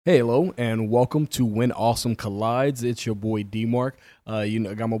Hey, hello, and welcome to When Awesome Collides. It's your boy D-Mark. I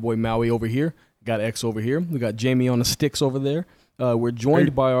got my boy Maui over here. Got X over here. We got Jamie on the sticks over there. We're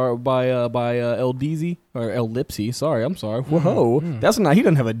joined by El Deezy or El Lipsy. Sorry, I'm sorry. Whoa, that's not. He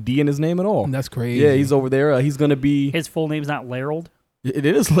doesn't have a D in his name at all. That's crazy. Yeah, he's over there. He's gonna be. His full name's not Larold. It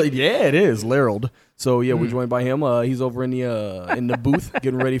is. Yeah, it is Larold. So yeah, we're joined by him. He's over in the booth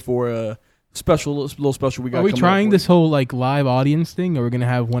getting ready for a little special we got. Are we trying this whole like live audience thing, or we're gonna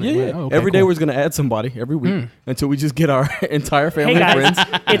have one? Yeah. Oh, okay, every day cool. we're just gonna add somebody every week until we just get our entire family Hey and guys,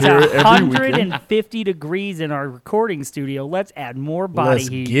 friends. it's here every weekend. 150 degrees in our recording studio. Let's add more body Let's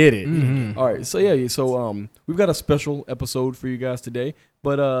heat. get it. Mm-hmm. All right, so we've got a special episode for you guys today.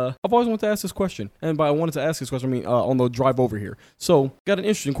 But I've always wanted to ask this question, and by I wanted to ask this question, I mean on the drive over here. So got an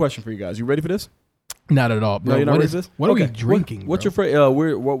interesting question for you guys. You ready for this? Not at all, bro. No, you're not ready for this? What are we drinking? What's your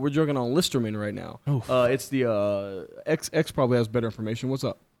we're drinking on Listerman right now. Oof. It's the X probably has better information. What's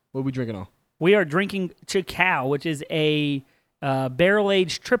up? What are we drinking on? We are drinking Chicao, which is a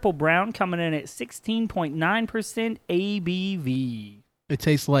barrel-aged triple brown coming in at 16.9% ABV. It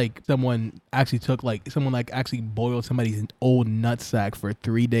tastes like someone actually boiled somebody's old nutsack for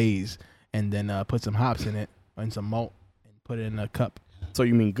 3 days and then put some hops in it and some malt and put it in a cup. So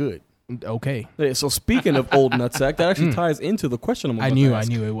you mean good? Okay. Yeah, so speaking of old nutsack, that actually ties into the question I'm about to ask.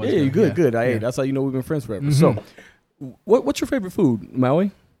 I knew it was. Yeah, good. Yeah. Hey, that's how you know we've been friends forever. So, what's your favorite food,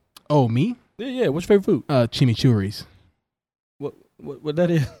 Maui? Oh, me? Yeah. What's your favorite food? Chimichurris. What that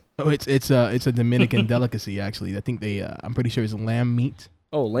is? Oh, it's a Dominican delicacy actually. I think I'm pretty sure it's lamb meat.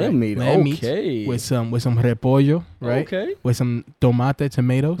 Oh, lamb meat. Lamb Okay. Meat with some repollo, right? Okay. With some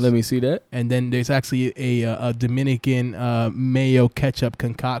tomatoes. Let me see that. And then there's actually a Dominican mayo ketchup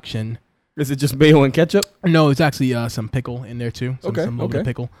concoction. Is it just mayo and ketchup? No, it's actually some pickle in there too. Some little bit of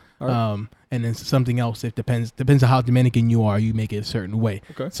pickle. Right. And then something else. It depends on how Dominican you are. You make it a certain way.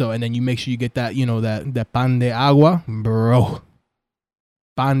 Okay. So and then you make sure you get that that pan de agua, bro.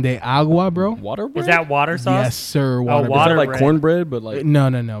 Pan de agua, bro. Water bread? Is that water sauce? Yes, sir. Water. Is water that like bread. cornbread, but like No,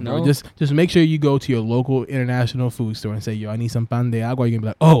 bro. Just make sure you go to your local international food store and say, yo, I need some pan de agua. You're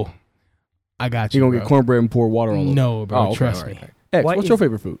going to be like, oh, I got you, you're going to get cornbread and pour water all over? No, bro. Okay, trust all right. me. X, what's your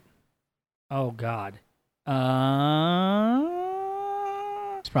favorite food? Oh, God.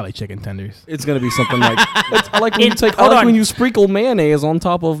 It's probably chicken tenders. It's going to be something like I like Hold on. when you sprinkle mayonnaise on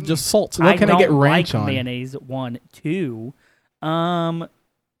top of just salt. What can I get don't ranch like on? mayonnaise. 1, 2.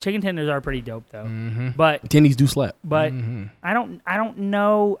 Chicken tenders are pretty dope though. Mm-hmm. But Tendies do slap. I don't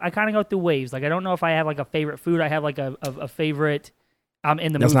know. I kind of go through waves. Like I don't know if I have like a favorite food. I have like a favorite. I'm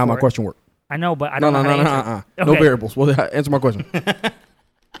in the mood. That's not for my it. question work. I know, but I don't know how to answer. No Okay. variables. Well, answer my question.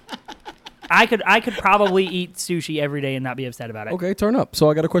 I could probably eat sushi every day and not be upset about it. Okay, turn up. So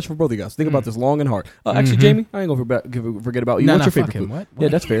I got a question for both of you guys. Think about this long and hard. Actually, Jamie, I ain't gonna forget about you. What's your favorite food? What? Yeah,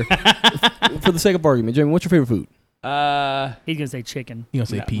 that's fair. For the sake of argument, Jamie, what's your favorite food? He's gonna say chicken. You gonna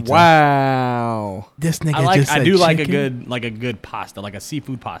say pizza? Wow. This nigga I do like chicken? a good pasta, like a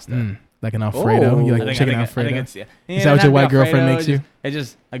seafood pasta. Like an Alfredo. Oh. You like I think- chicken I think Alfredo? it's, yeah. Is that what your not white girlfriend Alfredo, makes you? It's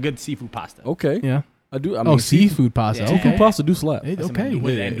just a good seafood pasta. Okay. Yeah. I do. I mean, Seafood pasta. Yeah. Okay. Seafood pasta do slap. Okay.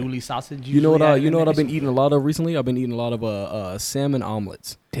 With andouille sausage. You know what? usually You know what I've added in been eating a lot of recently. I've been eating a lot of salmon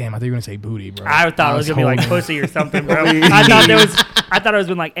omelets. Damn, I thought you were gonna say booty, bro. I thought it was gonna be like holding- pussy or something, bro. I thought it was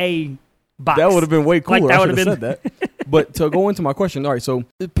been like a box. That would have been way cooler. Like, that I would should have have said that. But to go into my question, all right. So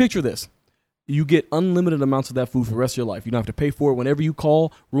picture this: you get unlimited amounts of that food for the rest of your life. You don't have to pay for it. Whenever you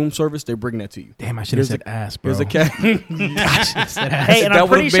call room service, they bring that to you. Damn, I should have Here's said ass, bro. There's a cat. I should have said ass. Hey, and that I'm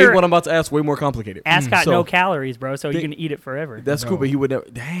would pretty have made sure what I'm about to ask way more complicated. ass got So, no calories, bro. So you think- can eat it forever. That's cool, but he would never.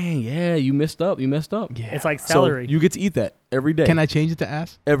 Dang, yeah, you messed up. Yeah. It's like So celery. you get to eat that every day. Can I change it to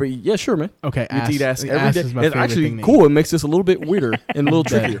ass? Yeah, sure, man. Okay, You get ass. to eat ass every Ass day. is my It's favorite actually thing to cool. eat. It makes this a little bit weirder and a little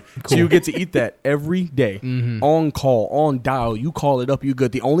trickier. So Cool. you get to eat that every day, Mm-hmm. on call, on dial. You call it up, you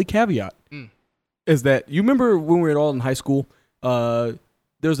good. The only caveat is that you remember when we were all in high school.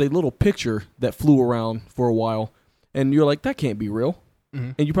 There's a little picture that flew around for a while, and you're like, that can't be real.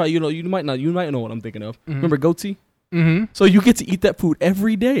 Mhm. And you probably you might know what I'm thinking of. Remember goatee? Mm-hmm. So you get to eat that food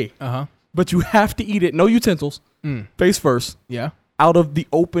every day, Uh-huh. but you have to eat it, no utensils, face first, Yeah. out of the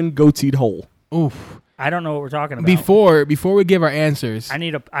open goateed hole. Oof. I don't know what we're talking about. Before we give our answers, I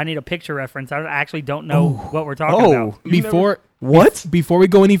need a picture reference. I actually don't know what we're talking about. before we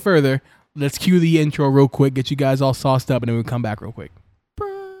go any further, let's cue the intro real quick, get you guys all sauced up, and then we'll come back real quick.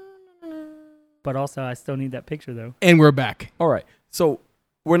 But also, I still need that picture though. And we're back. All right. So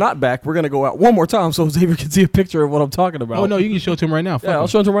we're not back. We're going to go out one more time so Xavier can see a picture of what I'm talking about. Oh, no, you can show it to him right now. Yeah, I'll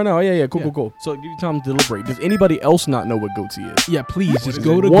show it to him right now. Yeah. Cool. So give you time to deliberate. Does anybody else not know what goatee is? Yeah, please, just is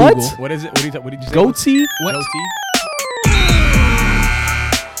go it? to What? Google. What is it? What did you say? Goatee? What? Goatee?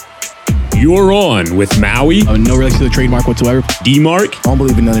 You're on with Maui, No relation to the trademark whatsoever. D-Mark, I don't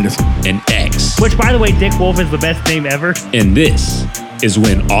believe in none of this. and X. Which, by the way, Dick Wolf is the best name ever. And this is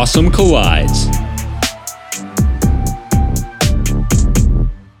When Awesome Collides.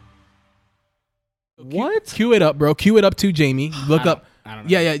 What? Cue it up, bro. Cue it up to Jamie. Look up. I don't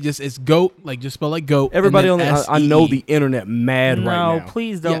know. Yeah. Just it's goat. Like just spell like goat. Everybody on and the, then I know SEE. the internet mad right No, now.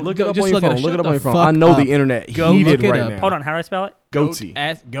 please don't. Yeah, Look go- it up just on your look it up. phone. Look it Shut up on the your phone. fuck I know up. the internet Go heated look it right up. now. Hold on, how do I spell it? Goatsy.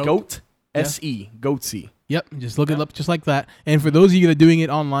 Goat. Goat. S-E. Goatsy. Yep, just look it up just like that. And for those of you that are doing it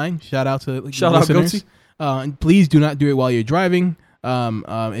online, shout out to the Shout out listeners. And please do not do it while you're driving.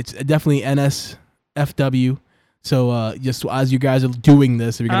 It's definitely NSFW. So just as you guys are doing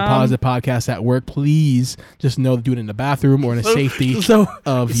this, if you're going to pause the podcast at work, please just know to do it in the bathroom or in the safety of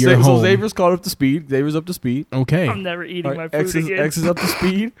your home. So Xavier's caught up to speed. Xavier's up to speed. Okay. I'm never eating All my right, food X is, again. X is up to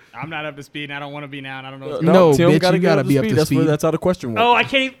speed. I'm not up to speed. And I don't want to be now. And I don't know. What's No, Tim bitch, gotta you get gotta up be up to That's speed. That's how the question works. Oh, I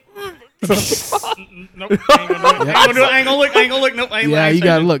can't even. Nope. I ain't gonna do it. I ain't gonna do it. I ain't gonna look. I ain't gonna look. Nope. I ain't Yeah, you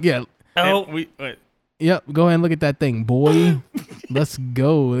got to look. Yeah. Oh, Wait. Yep, go ahead and look at that thing, boy. Let's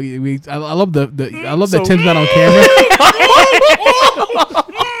go. I love the I love that So- Tim's not on camera.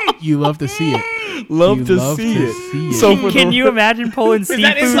 You love to see it. Love You to love see to it. see it. So for can the- you imagine pulling seafood Is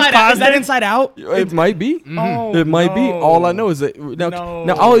that inside out? pasta? Is that inside out? It might be. Oh, It might be. no. All I know is that now. No.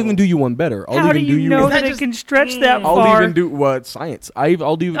 Now I'll even do you one better. I'll How even do you know one- that that it just- can stretch that I'll far? even do what science.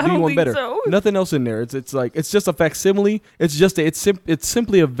 I'll do I you don't one think better. so. Nothing else in there. It's like it's just a facsimile. It's just it's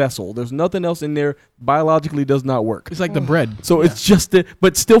simply a vessel. There's nothing else in there. Biologically does not work. It's like the bread. So it's just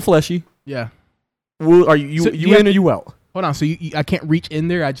but still fleshy. Yeah. Are you So you you in have or you out? Hold on. So I can't reach in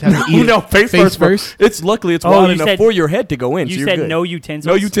there. I just have to eat No, it. face Face first. bro. first? It's luckily it's Oh, wide you enough said- for your head to go in. You so you're said good. no utensils.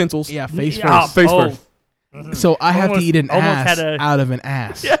 No utensils. Yeah, face Yeah, first. Face oh. first. So I have Almost- to eat an almost ass had a- out of an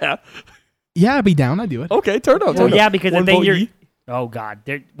ass. Yeah. Yeah, I'd be down. I'd do it. Okay. Turn up. Well, Turn yeah, up. because One the thing vote you're. ye. Oh God,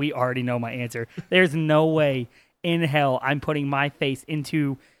 we already know my answer. There's no way in hell I'm putting my face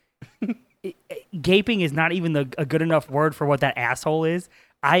into. Gaping is not even a good enough word for what that asshole is.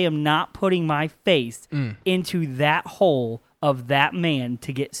 I am not putting my face into that hole of that man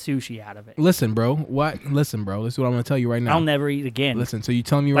to get sushi out of it. Listen, bro. What? Listen, bro. This is what I'm gonna tell you right now. I'll never eat again. Listen. So you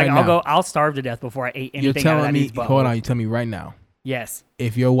telling me like right I'll now? I'll starve to death before I ate You're anything out of telling that me. dude's butt. Hold on. You tell me right now. Yes.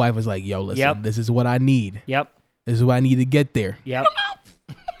 If your wife was like, "Yo, listen, Yep. this is what I need. Yep. This is what I need to get there. Yep.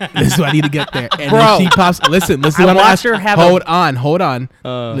 This is what I need to get there." And Bro. then she pops. Listen. This is I what I'm watched asking. her have Hold on.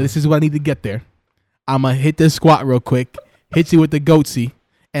 Uh, This is what I need to get there. I'm gonna hit this squat real quick. Hit you with the goatsy,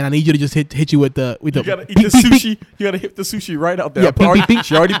 and I need you to just hit you with the You gotta eat peek, the peek, peek. sushi. You gotta hit the sushi right out there. Yeah, peek, peek, peek.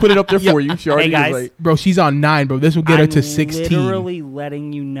 She already put it up there Yep. for you. She already guys. was like, Bro, she's on 9, bro. This will get her I'm to 16. literally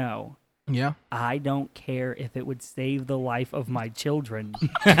letting you know. Yeah. I don't care if it would save the life of my children.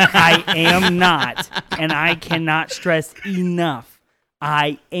 I am not, and I cannot stress enough.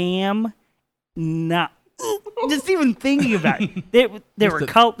 I am not. Just even thinking about it,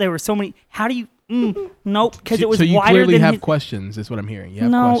 there were so many. How do you? Nope, because it was so you wider clearly than have his. questions. Is what I'm hearing. You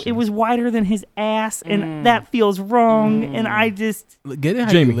have No, questions. it was wider than his ass, and that feels wrong. And I just Get it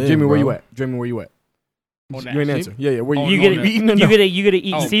how Jamie, you live, Jamie, where bro. you at? Jamie, where you at? On that. You ain't answer. Yeah, where you? Oh, you no, get no. eating or you not? get to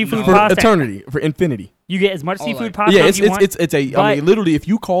eat Oh, seafood no. For pasta. eternity, for infinity. You get as much Oh, seafood like- pasta Yeah, as you want. it's a. I but- mean, literally, if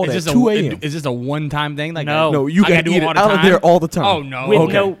you call Is at this 2 a.m. Is this a one-time thing? Like No. No, you I gotta can do eat it it all the out of time? there all the time. Oh no. with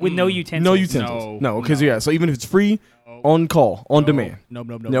Okay. no utensils. No utensils. No, No, because no. yeah. So even if it's free, on call, on demand. No.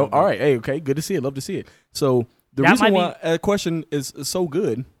 No, all right. Hey, okay. Good to see it. Love to see it. So the That reason might why a question is so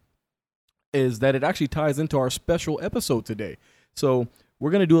good is that it actually ties into our special episode today. So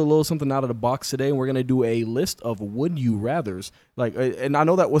we're gonna do a little something out of the box today, and we're gonna do a list of would you rather's. Like, and I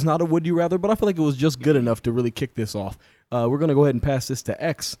know that was not a would you rather, but I feel like it was just good enough to really kick this off. We're gonna go ahead and pass this to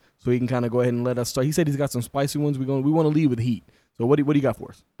X, so he can kind of go ahead and let us start. He said he's got some spicy ones. We want to lead with heat. So what do you got for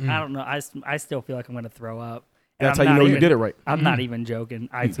us? I don't know. I still feel like I'm going to throw up. And That's I'm how you not know you even- did it right. I'm not even joking.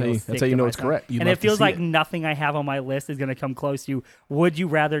 I That's how feel you- sick that's how you to know my it's stomach. correct. You And love it to feels see like it. nothing I have on my list is going to come close to. Would you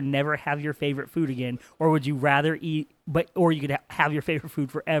rather never have your favorite food again, or would you rather eat? Or you could have your favorite food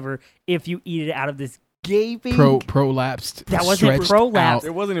forever if you eat it out of this gaping. Prolapsed. That wasn't stretched prolapsed. out.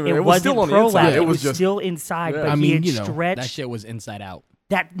 It wasn't even. It It was wasn't still on the prolapsed. inside. It was just still inside, Yeah. but I he mean, had you know, stretched. That shit was inside out.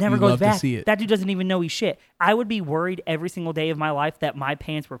 That never You goes love to back. see it. That dude doesn't even know he's shit. I would be worried every single day of my life that my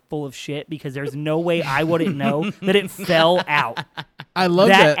pants were full of shit because there's no way I wouldn't know that it fell out. I love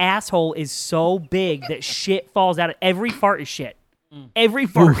That that. asshole is so big that shit falls out. Every fart is shit. Every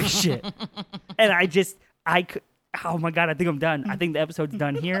fart is shit. And I could. Oh my god! I think I'm done. I think the episode's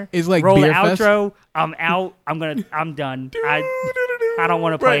done here. It's like roll the Beer Fest. outro. I'm out. I'm done. I don't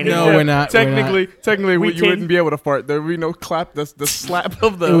want to play Right, anymore. No, we're not. Technically, We you can- wouldn't be able to fart. There would be no clap. The slap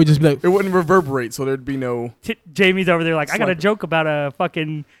of the. It would just be like, It wouldn't reverberate, so there'd be no. Jamie's over there like, I got a Slap. joke about a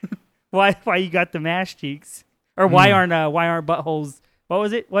fucking Why you got the mash cheeks? Or why aren't buttholes? What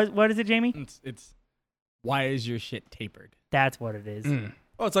was it? What is it, Jamie? It's why is your shit tapered? That's what it is.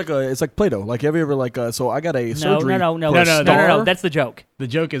 Oh, it's like Play-Doh. Like, have you ever so I got a No, surgery. no. That's the joke. The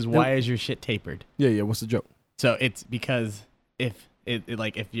joke is why is your shit tapered? Yeah. What's the joke? So it's because if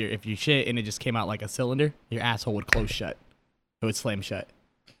you shit and it just came out like a cylinder, your asshole would close shut. It would slam shut.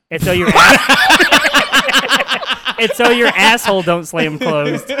 And so your asshole don't slam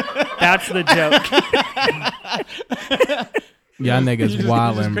closed. That's the joke. Y'all niggas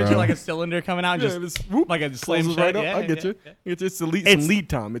wildin', Picture bro. like a cylinder coming out, and just like a slam Closes shut. right up. Yeah, I get you. It's some lead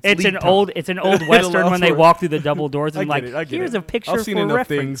time. It's lead an time. old Western when they walk through the double doors and I get here's it. a picture I've seen for enough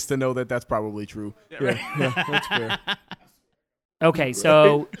reference. things to know that that's probably true. Yeah, that's fair. Okay,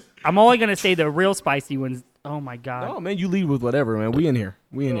 so I'm only gonna say the real spicy ones. Oh my god. Oh man, you lead with whatever, man. We in here.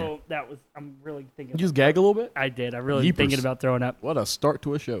 So I'm really thinking. You just gag a little bit. I did. I'm really Yeepers. thinking about throwing up. What a start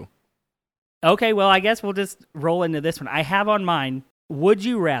to a show. Okay, well, I guess we'll just roll into this one. I have on mine, would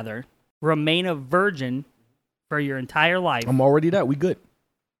you rather remain a virgin for your entire life I'm already that. We good.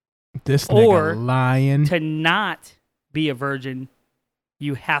 This or nigga lying. to not be a virgin,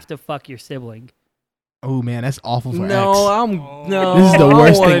 you have to fuck your sibling? Oh man, that's awful for X. No. This is the I don't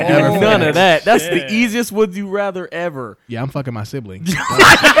worst wanna thing do ever for None X. of that. That's the Yeah. easiest would you rather ever. Yeah, I'm fucking my sibling.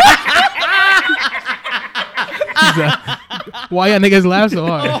 Why y'all niggas laugh so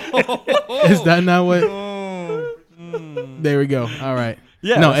hard? Is that not what? There we go. All right.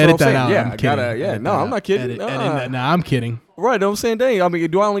 Yeah. No, that's edit what I'm that out. saying. Yeah, I'm I kidding. gotta. Yeah, Edit no, that I'm out. not kidding. Edit Nah. that. Nah, I'm kidding. Right, I'm saying, dang. I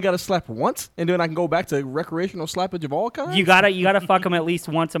mean, do I only got to slap once, and then I can go back to recreational slappage of all kinds? You gotta fuck them at least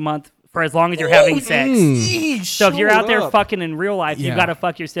once a month for as long as you're having sex. Yeesh, So if you're out there hold up. fucking in real life, you Yeah. gotta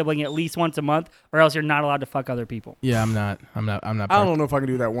fuck your sibling at least once a month, or else you're not allowed to fuck other people. Yeah, I'm not. I don't know if I can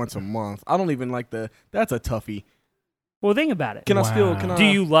do that once a month. I don't even like that's a toughie. Well, think about it. Can I still? Wow. Can I? Do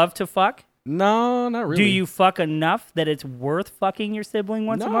you love to fuck? No, not really. Do you fuck enough that it's worth fucking your sibling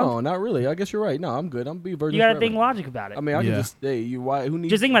once a month? No, not really. I guess you're right. No, I'm good. I'm be virgin. You gotta forever. think logic about it. I mean, I Yeah. can just hey, you. Why? Who needs?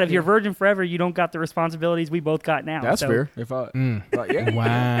 Just think about it. If you're virgin forever, you don't got the responsibilities we both got now. That's So fair. If I, yeah,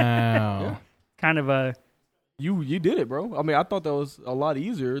 Wow. Kind of a. you did it, bro. I mean, I thought that was a lot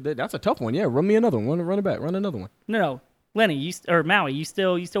easier. That's a tough one. Yeah, run me another one. Run it back. Run another one. No. Lenny, or Maui, you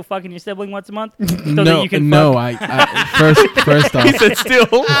still fucking your sibling once a month? So No, that you can no. fuck? First off, said still.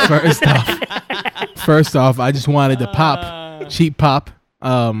 first off, I just wanted to pop, cheap pop.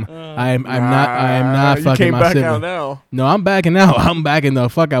 I am not you fucking came my back sibling. out now. No, I'm backing out. I'm backing the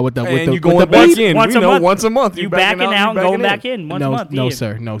fuck out with the And you with going the back beat. in? Once We a know month. once a month. You backing out and going back in once a No, month. no, yeah.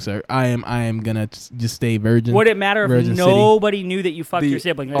 sir, no, sir. I am gonna just stay virgin. Would it matter if Virgin City. nobody knew that you fucked your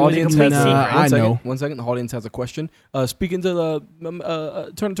sibling? It was a Audience complete has Nah, secret. I know. One second. The audience has a question. Speaking to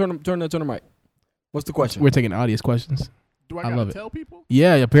the turn the mic. What's the question? We're taking audience questions. Do I I gotta love it. tell people?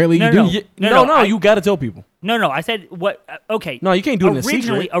 Yeah, apparently you No, do. no. No, you got to tell people. No, I said what? Okay. No, you can't do it in a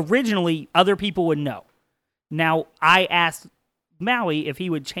secret. Originally, other people would know. Now, I asked Maui if he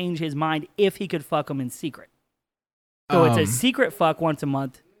would change his mind if he could fuck him in secret. So it's a secret fuck once a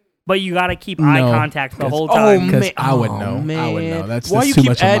month, but you got to keep eye No. contact the whole Oh, time. Because man. I would Oh, know. I would man. know. That's Why you too keep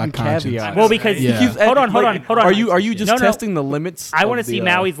much of my adding conscience. caveats? Well, because Yeah. hold on. Are you just No. testing the limits? I want to of see the,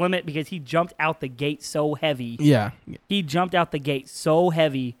 Maui's limit because he jumped out the gate so heavy. Yeah, He jumped out the gate so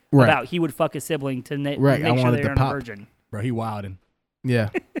heavy Right. about he would fuck a sibling to Right, I make sure wanted they to aren't a pop. virgin. Bro, he wildin'. yeah.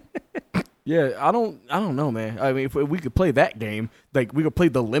 Yeah, I don't know, man. I mean, if we could play that game, like we could play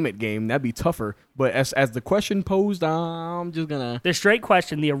the limit game, that'd be tougher. But as the question posed, I'm just gonna. The straight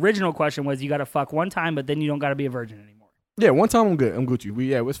question, the original question was you got to fuck one time, but then you don't got to be a virgin anymore. Yeah, one time I'm good. I'm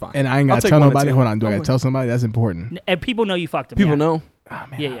Gucci. It's fine. And I ain't I'll gotta take tell one to nobody. 10. Hold on, do I I'm gotta with- tell somebody? That's important. And people know you fucked him. People yeah. know. Oh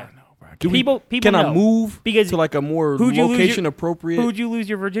man, Yeah, I yeah. don't know, bro. People Can know. I move Because to like a more who'd you lose location your- appropriate? Who'd you lose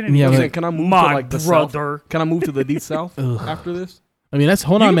your virginity? Yeah, to? I'm but- saying, can I move My to like the brother. south? Can I move to the deep south Ugh. after this? I mean, that's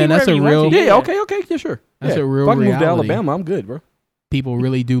hold You on, can man. be That's a wherever you real. want to. Yeah, Yeah. okay, yeah, sure. That's Yeah. a real If I can move to reality. Alabama, I'm good, bro. People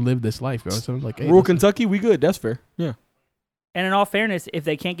really do live this life, bro. So I'm like, hey, Rural listen. Kentucky, we good. That's fair. Yeah. And in all fairness, if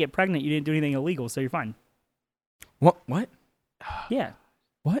they can't get pregnant, you didn't do anything illegal, so you're fine. What? What? Yeah.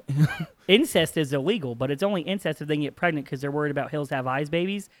 What? Incest is illegal, but it's only incest if they can get pregnant because they're worried about Hills Have Eyes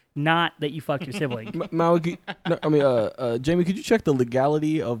babies, not that you fucked your sibling. Jamie, could you check the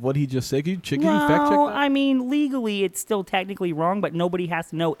legality of what he just said? Can you fact check Well, that? I mean, legally, it's still technically wrong, but nobody has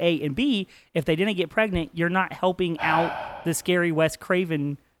to know A. And B, if they didn't get pregnant, you're not helping out the scary Wes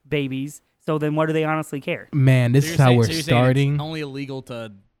Craven babies. So then what do they honestly care? Man, this is how we're starting. It's only illegal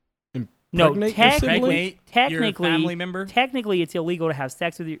to No, Impregnate your sibling? your family member. Technically, it's illegal to have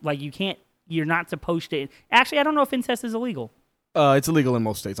sex with you. Like, you can't, you're not supposed to. Actually, I don't know if incest is illegal. It's illegal in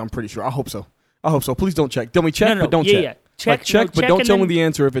most states. I'm pretty sure. I hope so. Please don't check. Tell me check, No, but don't yeah, check. yeah. Check, but don't tell me the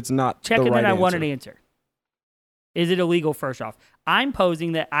answer if it's not check the and right then I answer. want an answer. Is it illegal? First off, I'm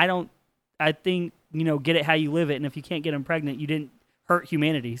posing that I think get it how you live it, and if you can't get them pregnant, you didn't hurt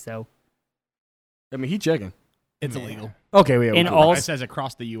humanity. So I mean, he checking. It's illegal. Okay, wait. And okay. all- It says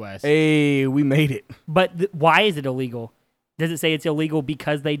across the U.S. Hey, we made it. But why is it illegal? Does it say it's illegal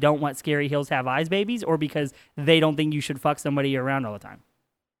because they don't want Scary Hills Have Eyes babies, or because they don't think you should fuck somebody around all the time?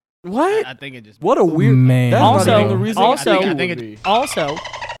 What? I think it just. What a weird. Man. That's Also- not even the reason. also- I I think think it- Also,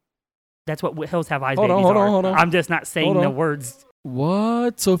 that's what Hills Have Eyes Hold on, babies hold on, are. hold on. I'm just not saying Hold the on. words.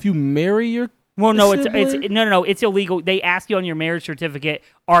 What? So if you marry your Well, no, it's sibling? no. It's illegal. They ask you on your marriage certificate,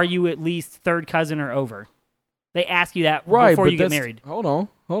 are you at least third cousin or over? They ask you that right before but you get that's- married. Hold on.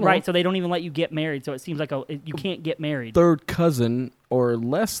 Right, so they don't even let you get married. So it seems like you can't get married. Third cousin or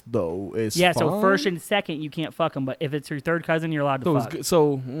less though is Yeah, fine. so first and second you can't fuck them, but if it's your third cousin, you're allowed to So it's fuck. good.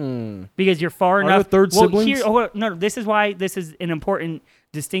 So Because you're far Are enough. there third well, siblings? No, this is why this is an important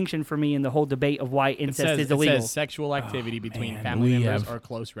distinction for me in the whole debate of why incest is illegal. It says sexual activity between man, family we members have- or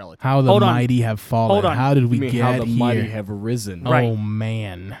close relatives. How the Hold on. mighty have fallen. Hold on. How did I we mean, get how the mighty here? have risen. Right. Oh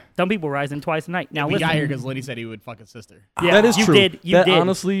man. Some people rising twice a night. Now we listen, got here because Liddy said he would fuck his sister. yeah, That is you true. Did, you that did.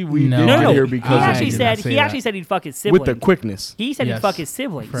 honestly, we No. did no, get no, here He because actually did said not say he that. actually said he'd fuck his sibling. with the quickness. He said Yes. he'd fuck his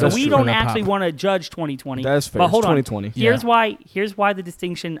sibling. So That's we true. don't From the actually pop. want to judge 2020. That's fair. But It's hold on. 2020. Here's Yeah. why the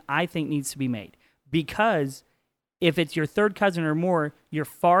distinction I think needs to be made. Because if it's your third cousin or more, you're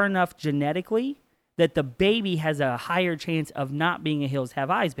far enough genetically that the baby has a higher chance of not being a Hills Have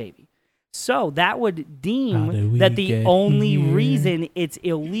Eyes baby. So that would How did deem we that the get only here? reason it's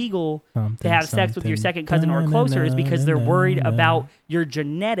illegal to Something, have sex with your something. second cousin or closer is because they're worried Da-na-na-na-na. about your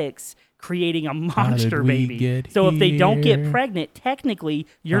genetics creating a How did monster we baby. get So if they don't get here? pregnant, technically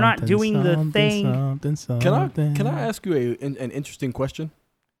you're not doing the thing. Can I ask you an interesting question?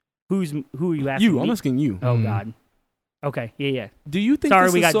 Who are you asking? You, I'm me? asking you. Oh God. Okay. Yeah. Do you think Sorry,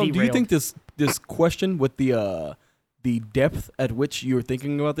 this we is got do you derailed. think this question with the depth at which you're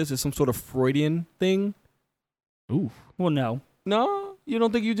thinking about this is some sort of Freudian thing? Ooh. Well, no. No, you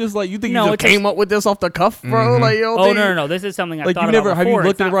don't think you just No, you just it's came up with this off the cuff, bro? Mhm. Like, you don't Oh think, no. This is something I've Like thought you never about have before. you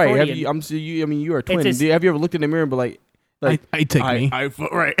looked It's at not right? Have Freudian. you? I mean, you are a It's twin. just- Have you ever looked in the mirror and be like, I take me. I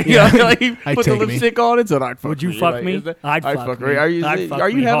fuck right. Yeah. Yeah, like, I put the take me. lipstick on and said, "I'd fuck Would you me." fuck Like, me? is that- I'd I'd fuck fuck me. right. Are you I'd fuck are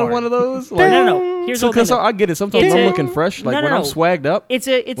you me having hard. one of those? No. Here's the Because thing. I get it. Sometimes It's when I'm a- looking fresh, like no, when no. I'm swagged up, It's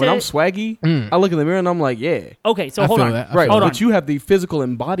when I'm swaggy, I look in the mirror and I'm like, yeah, okay. So I hold feel on. that. I right. feel Hold on. But you have the physical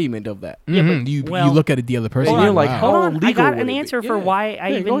embodiment of that. Yeah, but- Mhm. You well- look at the other person. And you're like, wow. how Hold on. I illegal got would an it be? answer for Yeah. why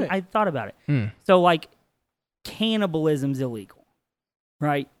Yeah, go ahead. I thought about it. Mm. So like, cannibalism's illegal,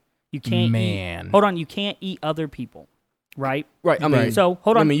 right? You can't Man. eat. Hold on. You can't eat other people, right? Right. I mean, Right. So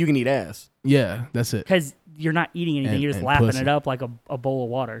hold on. I mean, you can eat ass. Yeah, that's it. Because you're not eating anything. And- You're just and lapping pussy. it up like a bowl of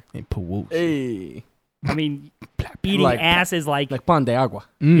water. And poo-woo. Hey, I mean, eating Like- ass is like pan de agua.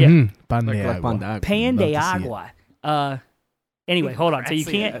 Mhm. Pan Like de agua. pan de agua. pan de Love to see it. agua. Anyway, hold on. So you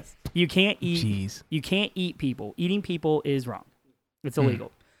can't Ass. you can't eat Jeez. you can't eat people. Eating people is wrong. It's Hmm.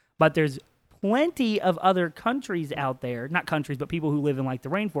 illegal. But there's plenty of other countries out there, not countries, but people who live in like the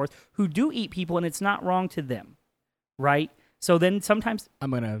rainforest who do eat people, and it's not wrong to them, right? So then sometimes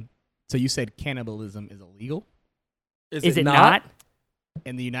So you said cannibalism is illegal? is it not?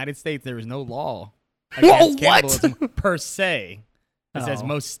 In the United States, there is no law Whoa, against what? cannibalism per se. It says Oh.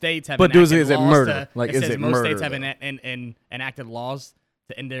 most states have But enacted is it laws murder? to- Like, it is says it most murder, states have though? enacted laws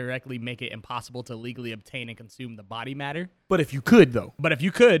to indirectly make it impossible to legally obtain and consume the body matter. But if you could though, But if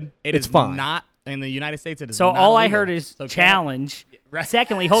you could, It's is fine. not in the United States. It is So not all I illegal. heard is So challenge. Right.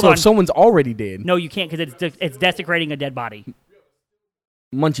 Secondly, hold so on. if someone's already dead, No, you can't because it's desecrating a dead body.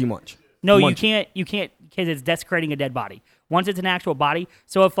 munchy munch. No, you Munch. can't because it's desecrating a dead body. Once it's an actual body,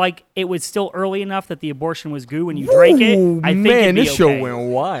 so if like it was still early enough that the abortion was goo and you drank it, Ooh, I think man, it'd be this show okay. went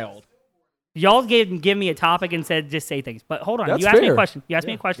wild. Y'all give me a topic and said just say things. But hold on, That's you asked me a fair. question. You asked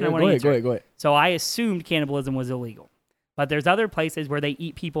me a question. I Yeah, want to answer. Go ahead. So I assumed cannibalism was illegal, but there's other places where they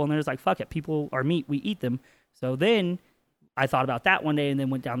eat people and they're just like, fuck it, people are meat, we eat them. So then I thought about that one day and then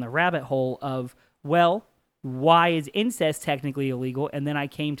went down the rabbit hole of, well, why is incest technically illegal? And then I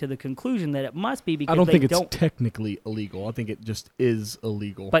came to the conclusion that it must be because I don't they think it's don't. technically illegal. I think it just is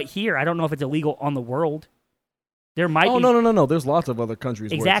illegal. But here, I don't know if it's illegal on the world. There might oh be. no. There's lots of other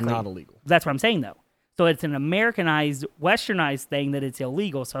countries Exactly. where it's not illegal. That's what I'm saying, though. So it's an Americanized, westernized thing that it's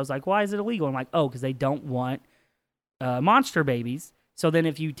illegal. So I was like, why is it illegal? I'm like, oh, because they don't want monster babies. So then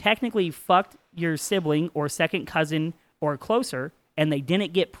if you technically fucked your sibling or second cousin or closer and they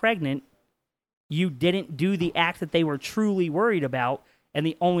didn't get pregnant, you didn't do the act that they were truly worried about. And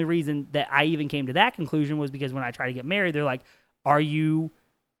the only reason that I even came to that conclusion was because when I tried to get married, they're like, are you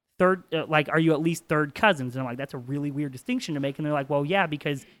third, like, are you at least third cousins? And I'm like, that's a really weird distinction to make. And they're like, well, yeah,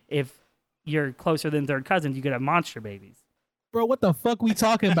 because if you're closer than third cousins, you could have monster babies. Bro, what the fuck we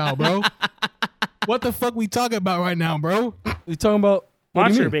talking about, bro? What the fuck we talking about right now, bro? You talking about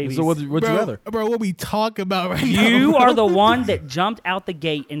Monster babies. So what'd you rather? Bro, what we talking about right now? You bro? are the one that jumped out the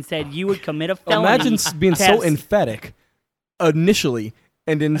gate and said you would commit a felony. Imagine being so test. emphatic initially,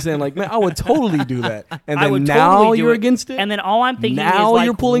 and then saying like, "Man, I would totally do that," and I then would now totally do you're it. against it. And then all I'm thinking Now is like,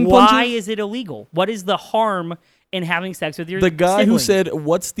 you're pulling why punches? is it illegal? What is the harm in having sex with your The guy who sibling? said,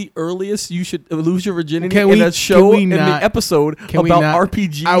 "What's the earliest you should lose your virginity?" Can in we- that show can we in not- the episode can we about not-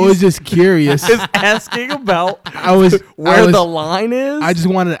 RPGs, I was just curious. is asking about I was the line is. I just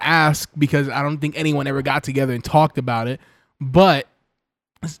wanted to ask because I don't think anyone ever got together and talked about it. But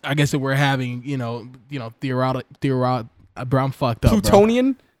I guess that we're having, theoretical, I'm fucked up. Bro.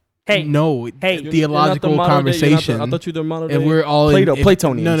 Plutonian. Hey, No, Hey, theological conversation. I thought you were the modern If day. we're all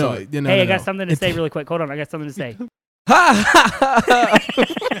Platonian. No, sorry. no. hey, I got something to say really quick. Hold on, I got something to say.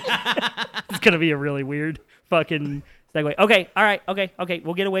 It's gonna be a really weird fucking segue. Okay, all right, okay.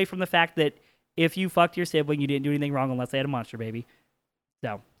 We'll get away from the fact that if you fucked your sibling, you didn't do anything wrong unless they had a monster baby.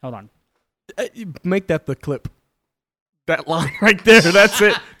 So, hold on. Make that the clip. That line right there. That's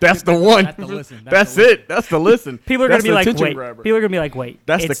it. That's the one. That's the listen. That's it. That's the listen. People are That's gonna be the like, attention wait. grabber. People are gonna be like, wait.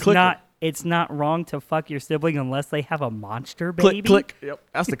 That's the clicker. It's not wrong to fuck your sibling unless they have a monster baby. Click. Yep.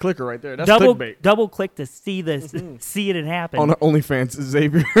 That's the clicker right there. That's Double clickbait. double click to see this, see it happen. On OnlyFans,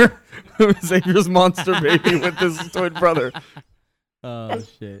 Xavier, Xavier's monster baby with his twin brother. Oh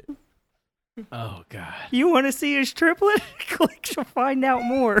shit. Oh God. You want to see his triplet? Click to find out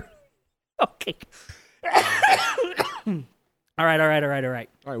more. Okay. All right. All right,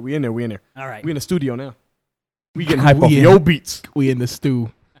 we in there. All right. We in the studio now. We getting hype We off in- yo beats. We in the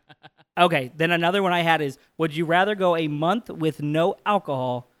stew. Okay, then another one I had is, would you rather go a month with no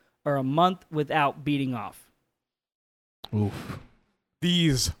alcohol or a month without beating off? Oof.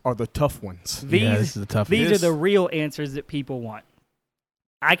 These are the tough ones. Yeah, this is a tough. These This- are the real answers that people want.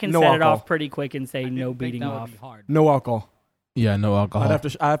 I can No set it alcohol. off pretty quick and say no beating off. Would be hard. No alcohol. Yeah, no alcohol.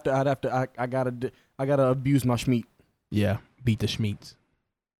 I gotta abuse my Scmeat. Yeah, beat the Schmeats.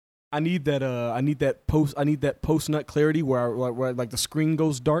 I need that post nut clarity where like the screen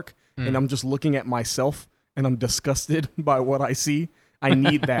goes dark and I'm just looking at myself and I'm disgusted by what I see. I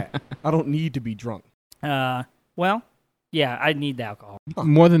need that. I don't need to be drunk. Well, yeah, I need the alcohol.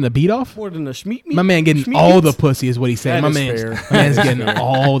 More than the beat off. More than the Scmeat. My man getting Schmeat all the meats? pussy is what he's saying. That My is man's, fair. my man's That is getting fair.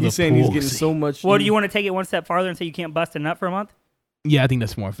 all the He's saying pussy. he's getting so much. Well, do you want to take it one step farther and say you can't bust a nut for a month? Yeah, I think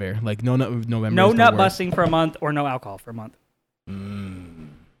that's more fair. Like no nut, November. No is the nut worst. busting for a month or no alcohol for a month.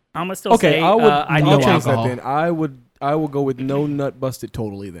 I'm gonna still Okay, say I would. I I'll need no change alcohol. that then. I will go with no nut busted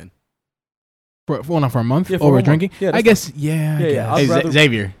totally then. for a month Yeah, for over 1 month. drinking. Yeah, I that's guess. Yeah. I Yeah, yeah, guess. I'd Hey, rather-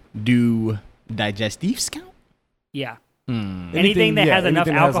 Xavier, do digestives count? Yeah. Hmm. Anything that has enough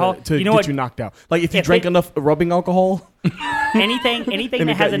anything that has alcohol, to you know get what? you knocked out. Like if you If drank it- enough rubbing alcohol, Anything and that it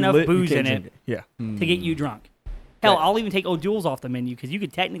has got you enough lit, you booze can't in drink it Yeah. to get you drunk. Hell, Right. I'll even take O'Doul's off the menu because you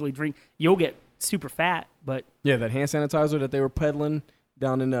could technically drink. You'll get super fat, but Yeah, that hand sanitizer that they were peddling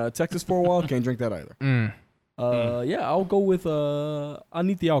down in Texas for a while, can't drink that either. Yeah, I'll go with I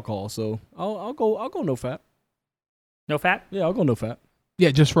need the alcohol, so I'll go no fat. no fat. Yeah, I'll go no fat. Yeah,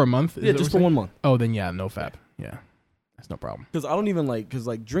 just for a month. Is Yeah, that just what for we're 1 month. saying? Oh, then yeah, no fap. Yeah, that's no problem. Because I don't even because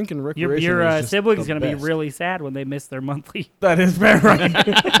drinking Your recreational is just sibling's the gonna be best. really sad when they miss their monthly. That is very right.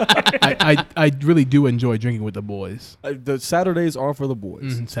 I really do enjoy drinking with the boys. The Saturdays are for the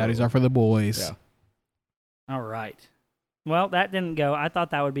boys. Saturdays so- are for the boys. Yeah. All right. Well, that didn't go. I thought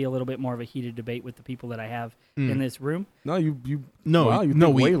that would be a little bit more of a heated debate with the people that I have in this room. No, you No, wow, you no,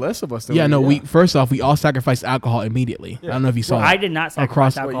 think we way less of us than yeah, no. do. We first off, we all sacrificed alcohol immediately. Yeah. I don't know if you saw Well, that. I did not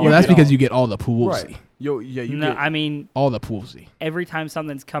across. sacrifice alcohol. Well, that's You get because all- you get all the poolsy, right. You No, get, I mean, all the poolsy. every time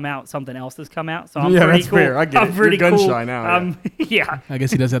something's come out, something else has come out. So I'm Yeah, pretty that's cool. fair. I get I'm it. pretty You're gun cool. shy now, Yeah. I guess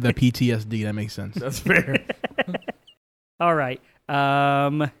he does have that PTSD. That makes sense. that's fair. All right.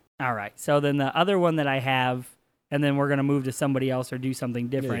 All right. So then the other one that I have, and then we're gonna move to somebody else or do something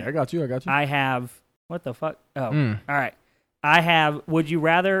different. Yeah, I got you. I have what the fuck? Oh, Mm. all right. I have. Would you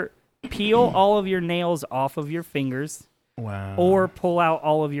rather peel all of your nails off of your fingers Wow. or pull out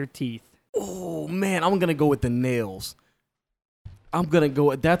all of your teeth? Oh man, I'm gonna go with the nails. I'm gonna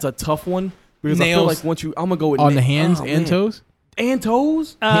go. That's a tough one because I feel Nails like once you, I'm gonna go with on the hands oh, and man. toes. and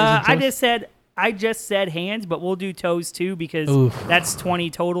toes. Hands and toes? I just said hands, but we'll do toes too because Oof. that's 20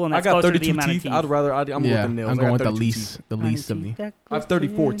 total, and I that's got closer to the 32 amount teeth. of teeth. I'd rather. I'm going Yeah, with the nails. I'm I going got with the 32 least. teeth. The least of the I have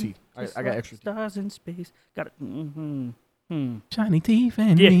 34 teeth. I got extra teeth. Stars in space. Got it. shiny teeth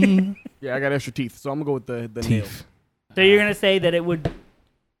and Yeah. me. Yeah, I got extra teeth, so I'm gonna go with the nails. Teeth. So you're gonna say that it would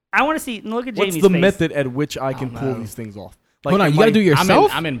I want to see. Look at Jamie's What's the face. method at which I can pull these things off? Like, Hold on, you gotta do it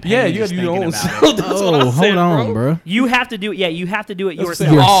yourself. I'm in pain. Yeah, you just gotta do your thinking own about it. self. That's what I said, hold on, bro. You have to do it. Yeah, you have to do it That's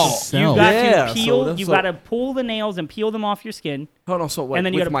yourself. yourself. You got Yeah, to so peel. that's You so- got to pull the nails and peel them off your skin. Hold on, so like, And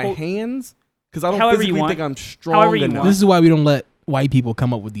then you with gotta my pull- hands? Because I don't However you physically want. think I'm strong However you enough. want. This is why we don't let white people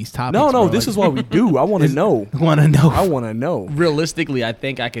come up with these topics. No, bro. this is why we do. I want to know. want to know. I want to know. Realistically, I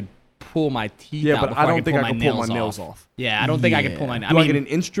think I could pull my teeth Yeah, out but before I don't think I can can pull my nails off. Yeah, I don't think I could pull my. Yeah. Do I get an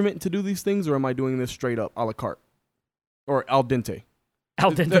instrument to do these things, or am I doing this straight up a la carte? Or al dente?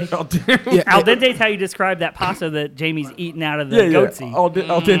 Al dente. Al dente. Yeah. Al dente is how you describe that pasta that Jamie's eating out of the goat's eat. Al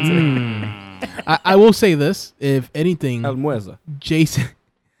dente. I will say this: if anything, Almuerza.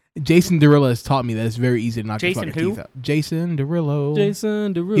 Jason Derulo has taught me that it's very easy to knock your Jason fucking who? teeth out. Jason Derulo.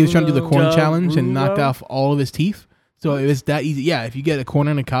 Jason Derulo. He was trying to do the corn challenge and Derulo? knocked off all of his teeth. So if it's that easy, yeah. If you get a corn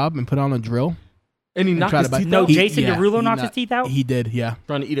on a cob and put on a drill, And he and knocked try his to bite- teeth No, out? Jason Derulo knocked his teeth out? He did, yeah.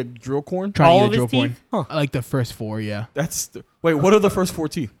 Trying to eat a drill corn? Trying All to of eat a his drill teeth? corn. Like the first 4, yeah. Wait, what are the first 4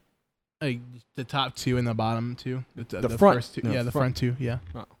 teeth? Like the top 2 and the bottom 2. The front. first 2. No, Yeah, the front 2. Yeah.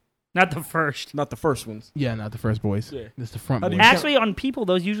 Not the first. Not the first ones. Yeah, not the first boys. Yeah. It's the front How do boys. you- Actually, on people,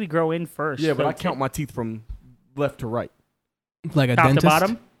 those usually grow in first. Yeah, but so I count my teeth from left to right. Like a top dentist. to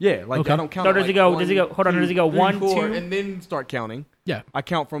bottom. Yeah, like Okay. I don't count. So does like it go? one, Does it go? Hold on. Does it go 2, 3, 1, 4, 2? and then start counting? Yeah. I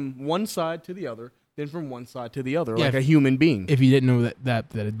count from one side to the other, then from one side to the other, Yeah, like if- a human being. If you didn't know that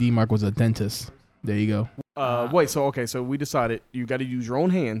a D-Mark was a dentist, there you go. Wait, so we decided you got to use your own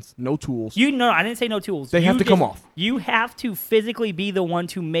hands, no tools. You no, I didn't say no tools. They have You to come just- off. You have to physically be the one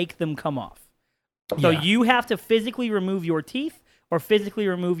to make them come off. So Yeah. you have to physically remove your teeth or physically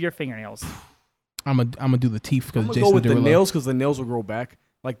remove your fingernails. I'm gonna do the teeth because I'm gonna Jason go with the Derulo. nails because the nails will grow back.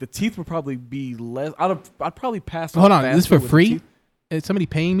 Like the teeth would probably be less. I'd probably pass. Hold out on, this faster for with the free? teeth. Is somebody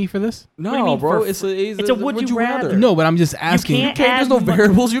paying me for this? do you No, mean bro. for It's a would you rather. No, but I'm just asking. can't There's no add mo-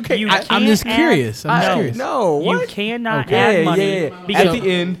 variables. You can't. You I'm just can't curious. I'm just no. curious. No, You what? cannot Okay. add Yeah, money. yeah. because-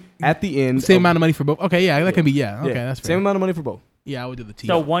 At the end, Same amount of money for both. Okay, yeah, that can be. Yeah, okay, that's fair. same amount of money for both. Yeah, I would do the teeth.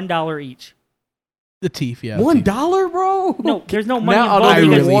 So $1 each. the teeth, yeah. $1, bro? No, there's no money Now I involved don't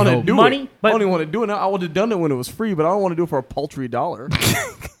because even want to hope- do money, it. but- I don't even want to do it now. I would have done it when it was free, but I don't want to do it for a paltry $1.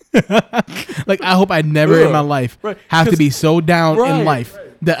 Like I hope I never in my life Right, have to 'cause- be so down right. in life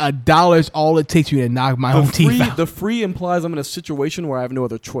that $1 is all it takes me to knock my own teeth out. The free implies I'm in a situation where I have no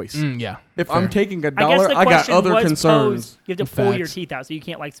other choice. Yeah. If fair. I'm taking I guess $1, the I got question other was concerns. posed, you have to pull your Facts. teeth out, so you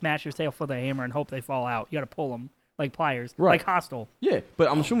can't like smash yourself with a hammer and hope they fall out. You got to pull them like pliers, Right. like Hostile. Yeah, but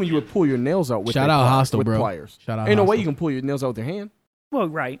I'm assuming you would pull your nails out with Shout a out pli- Hostile, with bro. pliers. Shout out Ain't no way Hostile. you can pull your nails out with your hand. Well,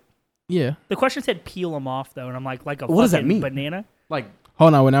 right. Yeah. The question said peel them off though, and I'm like a What does that fucking mean? banana. Like,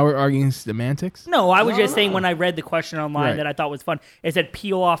 Hold on, now we're arguing semantics. No, I was No, just saying no. when I read the question online Right. that I thought was fun. It said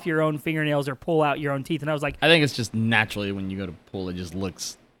peel off your own fingernails or pull out your own teeth, and I was like, I think it's just naturally when you go to pull, it just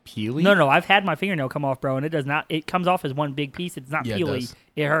looks peely. no, I've had my fingernail come off, bro, and it does not. It comes off as one big piece. It's not Yeah, it peely. does.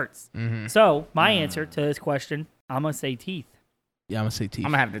 It hurts. So my answer to this question, I'm gonna say teeth. Yeah, I'm gonna say teeth.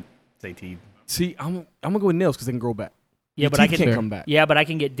 I'm gonna have to say teeth. see, I'm gonna go with nails because they can grow back. Yeah, Your but I teeth can can't come back. Yeah, but I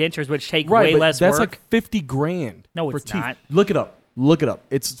can get dentures, which take Right, way but less that's work. like $50,000. No, for it's teeth. not. Look it up. Look it up.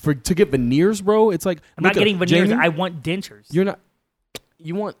 It's to get veneers, bro. It's like I'm not look it getting up. veneers. Jamie, I want dentures. you're not.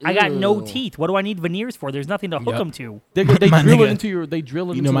 You want? I got no Ew. teeth. What do I need veneers for? There's nothing to hook Yep. them to. They My drill nigga. it into your. They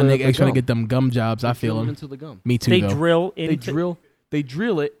drill it. You know, into my the, nigga ain't the trying to gum. get them gum jobs. I feel Drill it them. into the gum. Me too, They though. drill They into.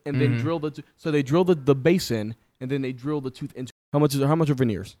 drill it and then drill the. So they drill the base in and then they drill the tooth into. How much are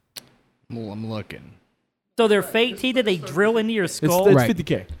veneers? Well, I'm looking. So they're fake teeth that they drill into your It's skull. Right.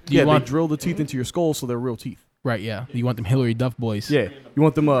 $50K. Do you Yeah, want- they drill the teeth into your skull so they're real teeth. Right, yeah. You want them Hillary Duff boys. Yeah, you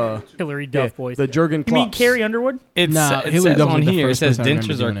want them. Hillary Duff boys. The Jurgen You mean Klopps. Carrie Underwood? It's, Nah, it Hillary says Duff was on the here. It first says person I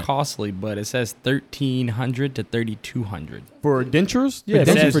remember dentures doing are it. costly, but it says $1,300 to $3,200. For dentures? Yeah, It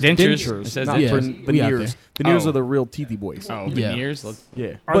those are says for dentures. dentures. It says not dentures. for Yeah, we out veneers. there. Veneers Oh. are the real teethy boys. Oh, Yeah. veneers. Let's, Yeah.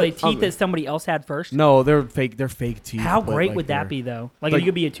 Are But, they teeth that somebody else had first? No, they're fake. They're fake teeth. How but, great like, would that they're- be, though? Like, like- if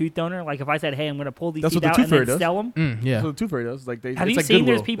you could be a tooth donor. Like, if I said, "Hey, I'm going to pull these That's teeth what the out Tooth and then Fairy does. sell them." Yeah. That's what the Tooth Fairy does. Like they. Have it's you like seen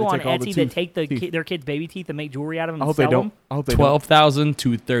Goodwill. there's people They on take all the Etsy that tooth take teeth. their kids' baby teeth and make jewelry out of them I and hope they sell don't. them? I hope they don't. 12,000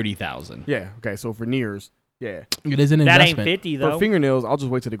 to 30,000. Yeah. Okay. So for veneers, yeah. It is an That ain't investment. 50 For though. fingernails, I'll just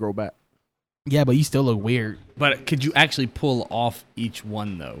wait till they grow back. Yeah, but you still look weird. But could you actually pull off each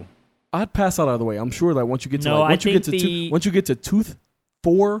one though? I'd pass out either way. I'm sure that once you get to No, like, I once you get think to the- once you get to tooth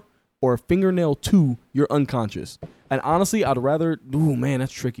 4 or fingernail 2, you're unconscious. And honestly, I'd rather. Ooh, man,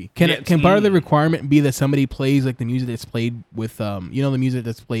 that's tricky. Can part of the requirement be that somebody plays like the music that's played with the music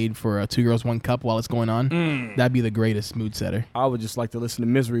that's played for Two Girls One Cup while it's going on? That'd be the greatest mood setter. I would just like to listen to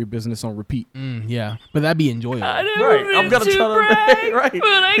Misery Business on repeat. Yeah, but that'd be enjoyable. Right, I'm gonna try to right. But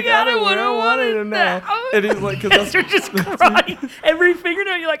I got it when I wanted it now. It is like because You're just crying every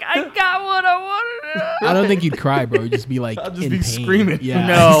fingernail. You're like, I got what I wanted. I don't think you'd cry, bro. You'd just be like, I'll just in be pain. screaming. Yeah,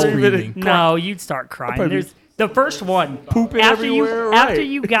 No. screaming. No, you'd start crying. probably There's the first one. Pooping after everywhere, after right.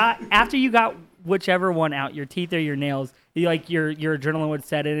 you got whichever one out, your teeth or your nails, your adrenaline would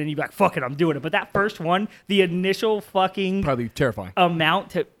set in, and you'd be like, "Fuck it, I'm doing it." But that first one, the initial fucking probably terrifying.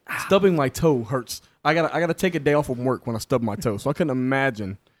 amount to Stubbing my toe hurts. I gotta take a day off from work when I stub my toe, so I couldn't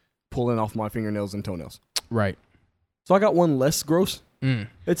imagine pulling off my fingernails and toenails. Right. So I got one less gross.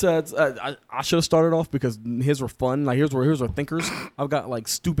 It's I should have started off because his were fun. Like here's our thinkers. I've got like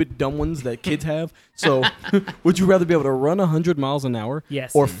stupid dumb ones that kids have. So would you rather be able to run 100 miles an hour,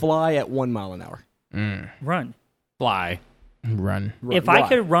 Yes. or fly at 1 mile an hour? run. Fly. Run. If Why? I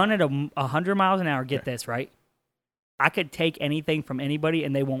could run at 100 miles an hour, get this right, I could take anything from anybody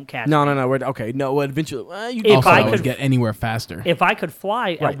and they won't catch me. No. Okay, no. Eventually, you If Also, I I would could- get anywhere faster. If I could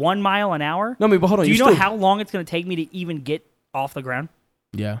fly Right. at 1 mile an hour, No, but hold on. do you you're know still, how long it's going to take me to even get off the ground?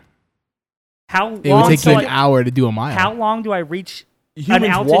 Yeah. How It would long? take you till an hour to do a mile. How long do I reach humans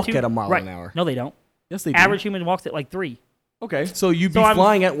an altitude? walk at a mile Right. an hour. No, they don't. Yes, they do. Average human walks at like 3. Okay, so you'd be So I'm-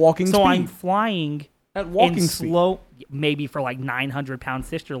 flying at walking So speed. I'm flying At walking in speed. slow, maybe for like 900-pound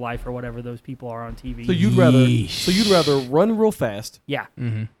sister life or whatever those people are on TV. So you'd rather run real fast, yeah.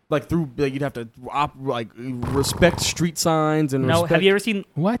 like you'd have to respect street signs and No, respect, have you ever seen?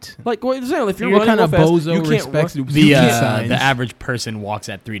 What? like what you're saying? If you're You're running kind real of fast, bozo you can't respects run- the can't- The average person walks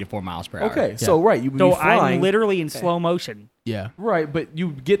at 3 to 4 miles per hour. Okay, so right, you would So be flying. I'm literally in slow motion. Yeah. right, but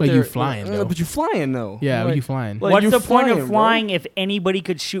you get But there. you flying, though. But you flying though. Yeah, like, you flying. like, What's you're the point flying, of bro. flying if anybody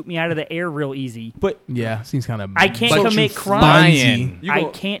could shoot me out of the air real easy? But Yeah, seems kind of. I can't But commit you crimes. Flying. you I go-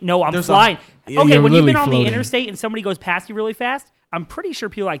 can't. No, I'm there's a- flying. Yeah, Okay, you're when you've been literally on the floating. interstate and somebody goes past you really fast, I'm pretty sure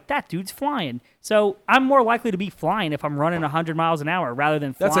people are like, that dude's flying. So I'm more likely to be flying if I'm running 100 miles an hour rather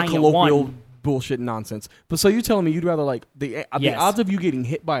than That's flying a at colloquial 1. bullshit nonsense. But so you're telling me you'd rather like the Yes. odds of you getting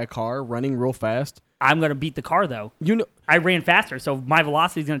hit by a car running real fast? I'm going to beat the car, though. You know, I ran faster, so my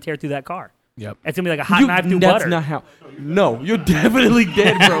velocity is going to tear through that car. Yep. It's going to be like a hot knife through that's butter. not how. No, you're definitely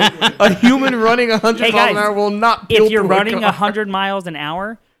dead, bro. A human running 100 Hey, miles an guys, hour will not. Peel if you're through a running car. 100 miles an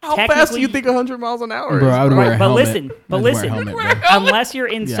hour, how fast do technically- you think 100 miles an hour Bro, is? I would bro? wear a But helmet. listen, but I'd wear a listen. helmet, bro. Unless you're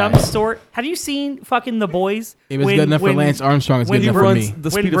in Yeah. some sort. Have you seen fucking The Boys? If it's When- good enough for when- Lance Armstrong, it's when good He enough for runs me. the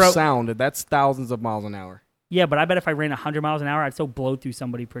When speed bro- of sound. That's thousands of miles an hour. Yeah, but I bet if I ran 100 miles an hour, I'd still blow through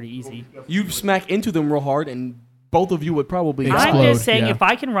somebody pretty easy. You smack into them real hard, and both of you would probably Explode. I'm just saying, yeah. if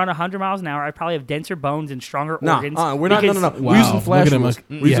I can run 100 miles an hour, I probably have denser bones and stronger Nah, organs. we're not. No. because- We're using Wow, flash look at him, rules. like-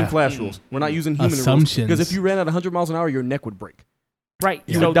 We're using yeah. flash rules. We're not using human rules. Assumptions. Because if you ran at 100 miles an hour, your neck would break. Right.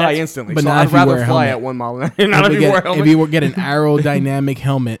 You so would die that's- instantly. But so not I'd if you rather wear a fly helmet. at 1 mile an hour. Not if you wear a helmet. If you get an aerodynamic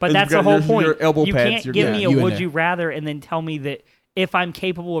helmet, But You've that's the got whole your point. elbow You pads, can't you're give good. me You a in would there. you rather and then tell me that if I'm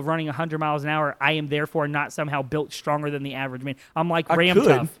capable of running 100 miles an hour, I am therefore not somehow built stronger than the average man. I'm like I Ram could,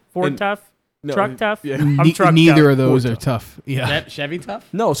 tough, Ford and- tough, No, truck tough. yeah. I'm truck neither tough. of those Ford are tough. Yeah. Chevy tough?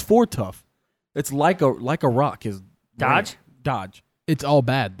 No, it's Ford tough. It's like a rock. Is Dodge? Dodge. It's all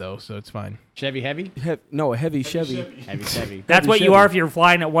bad though, so it's fine. Chevy heavy? No, a heavy Chevy. Heavy Chevy. That's what you Chevy. are if you're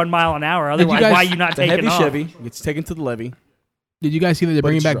flying at 1 mile an hour. Otherwise, guys- why are you not The taking heavy off? Chevy gets taken to the levee. Did you guys see that they're But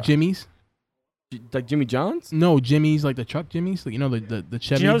bringing it's back dry. Jimmys? Like Jimmy John's? No, Jimmys, like the truck Jimmys. Like, you know the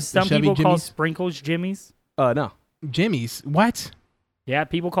Chevy. Do you know the some Chevy people call Jimmys? sprinkles Jimmys? No. Jimmys. What? Yeah,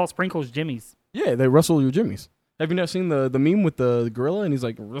 people call sprinkles Jimmys. Yeah, they rustle your jimmies. Have you not seen the meme with the gorilla and he's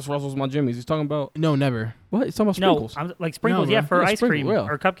like, this rustles my jimmies? He's talking about No, never. what? He's talking about No, sprinkles. I'm like sprinkles. No, Yeah, bro. for Yeah, ice sprinkle, cream yeah.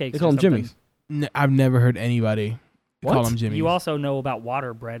 or cupcakes. They call or them something. jimmies. I've never heard anybody call What? them Jimmys. You also know about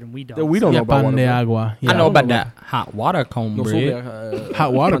water bread, and we don't. Yeah, we don't yeah, know about pan water de bread. agua. Yeah. I know about Oh, that hot water cone No, bread.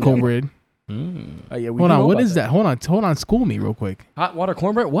 Hot water pan de agua. cornbread. Yeah, we Hold do on, know what about is that? Hold on, school me real quick. Hot water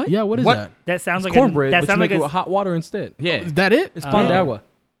cornbread? What? Yeah, what is What? that? That sounds It's like cornbread, that but you sounds make like it with hot water instead. Yeah. Is that it? It's pan de agua.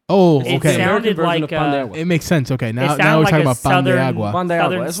 Oh, It okay. sounded American version like of pan de agua. It makes sense. Okay, now sounded we're like talking a about pan de southern- agua. Pan de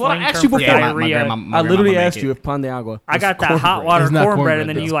Southern agua. That's what I slang asked term you for before. diarrhea. I literally asked you if pan de agua. I got was that hot cornbread. water It's not cornbread, cornbread, and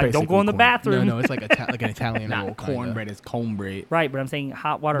then though. you like, It's don't go in the basically bathroom. No, it's like like an Italian roll. Not kinda. cornbread is cornbread. Right, but I'm saying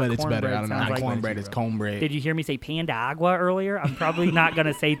hot water But it's cornbread better. I don't know. sounds Not like. Cornbread is cornbread. Did you hear me say pan de agua earlier? I'm probably not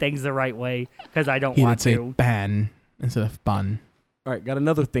gonna say things the right way because I don't He want did say to. pan instead of pan. All right, got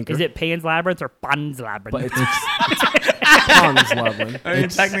another thinker. Is it Pan's Labyrinth or Pan's Labyrinth? But it's Pons, Loveland. I mean,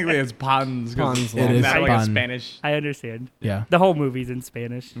 technically it's Pons. Pons, It is Not like Pon. a Spanish. I understand. Yeah. The whole movie's in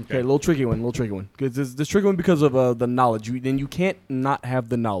Spanish. Okay, a little tricky one. Because this tricky one because of the knowledge. Then you can't not have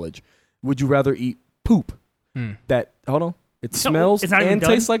the knowledge. Would you rather eat poop that it smells it's not even and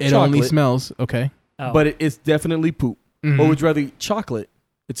done? tastes like It chocolate, only smells. Okay. Oh. but it's definitely poop? Mhm. Or would you rather eat chocolate?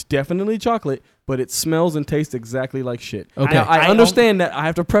 It's definitely chocolate, but it smells and tastes exactly like shit. Okay. Now, I I understand that I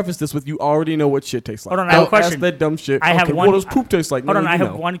have to preface this with you already know what shit tastes like. Hold on, I have a Don't ask question. that dumb shit. I have okay, one- what does poop taste like? Hold on, No, I you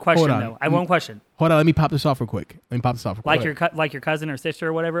have know. one question Hold on. though. I have one question. Hold on. Let me pop this off real quick. Like your cousin or sister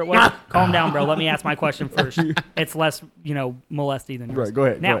or whatever it was. Calm down, bro. Let me ask my question first. It's less, molesty than yours. Right, go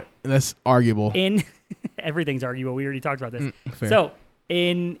ahead. Now, go ahead. That's arguable. in everything's arguable. We already talked about this. Fair. So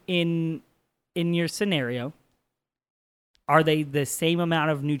in your scenario, are they the same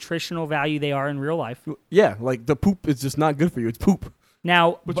amount of nutritional value they are in real life? Yeah, like the poop is just not good for you. It's poop,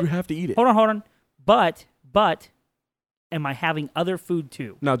 Now, but you have to eat it. hold on. But am I having other food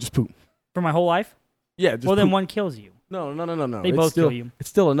too No, just poop. for my whole life? Yeah, just Well, then poop. one kills you. No. They It's both still, kill you. It's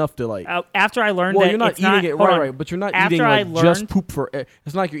still enough to like. After I learned Well, that you're not it's eating it hold on. right, but you're not After eating I like just learned- poop for.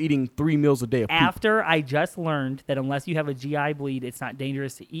 It's not like you're eating 3 meals a day of poop. After I just learned that unless you have a GI bleed, it's not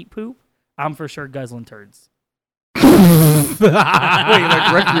dangerous to eat poop, I'm for sure guzzling turds. Wait,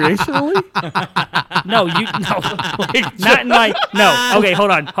 like recreationally? No, not in my no. Okay,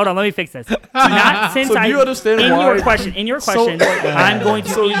 hold on. Let me fix this. Not since So do you understand in why- your question. I'm going to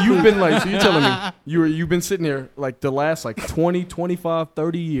So eat you've poop. been like, so you're telling me you've been sitting there like the last like 20, 25,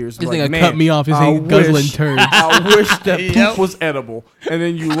 30 years. This like, nigga man, cut me off. His I name guzzling wish- turds. I wish that poop Yep. was edible. And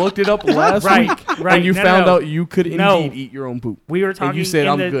then you looked it up last Right, week right. and you No, found no. out you could No. indeed eat your own poop. We were talking. And you said,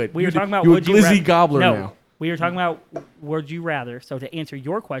 in I'm the- good. We were talking about you're would a you glizzy ra- gobbler no, now. we were talking about would you rather. So to answer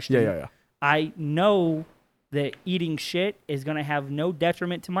your question, Yeah. I know that eating shit is going to have no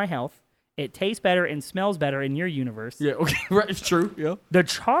detriment to my health. It tastes better and smells better in your universe. Yeah, okay, right. It's true. Yeah. The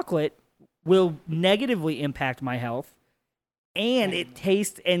chocolate will negatively impact my health, and it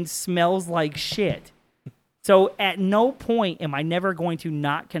tastes and smells like shit. So at no point am I never going to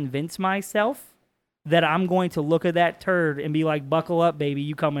not convince myself that I'm going to look at that turd and be like, buckle up, baby,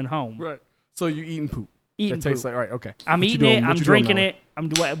 you coming home. Right. So you're eating poop. Eating that tastes poop. like, all right, okay. I'm What you eating doing? it, What I'm you doing, drinking Maui? it, I'm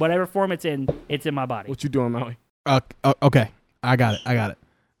doing whatever form it's in my body. What you doing, Maui? Okay. I got it.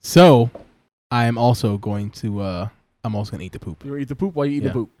 So I am also going to I'm also gonna eat the poop. You eat the poop? Why you eat the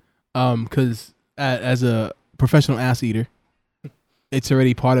Yeah. poop? Because as a professional ass eater, it's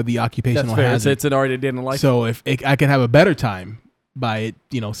already part of the occupational That's fair. hazard. It's already didn't like. So if I can have a better time by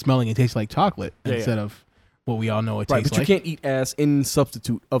it, smelling and tastes like chocolate Yeah, instead of what we all know it right, tastes but like. you can't eat ass in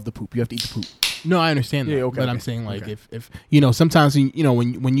substitute of the poop. You have to eat the poop. No, I understand that. Yeah, okay, but I'm okay, saying like okay. if sometimes when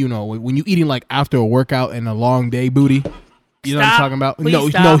you eating like after a workout and a long day booty, you know what I'm Stop. talking about? Please No,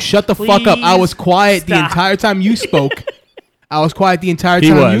 stop. shut the fuck up. I was Please quiet the stop. entire time you spoke. I was quiet the entire He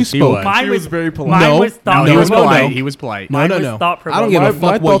time you was, he spoke. was. Mine He was very polite. Mine No, was No, thought he was no, polite. no. He was polite. No, Mine no, was no. I thought-provoking. don't give a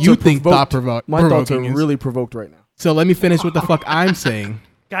My fuck what thoughts you are think provoked. My thoughts are provoking is. really provoked right now. So let me finish what the fuck I'm saying.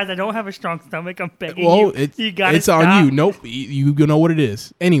 Guys, I don't have a strong stomach. I'm begging Well, you. You gotta it's stop. on you. Nope, you know what it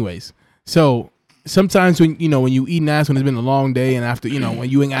is. Anyways, so sometimes when you eat an ass when it's been a long day and after when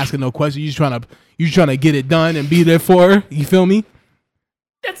you ain't asking no questions, you just trying to get it done and be there for her. You feel me?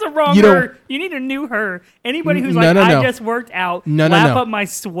 That's the wrong You don't- her. You need a new her. Anybody who's No, like, no, no. I just worked out, No, no, lap no. up my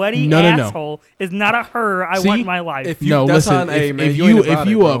sweaty No, no, no. asshole is not a her I See, want in my life. if No, that's listen. on- hey, If, man, if you ain't you about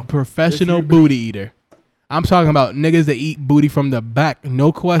it, a bro. professional If you- booty eater, I'm talking about niggas that eat booty from the back,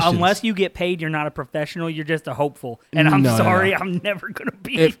 no questions. Unless you get paid, you're not a professional. You're just a hopeful. And I'm No, no, sorry, no. I'm never going to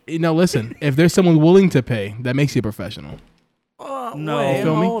be. if listen, if there's someone willing to pay, that makes you a professional. No. wait,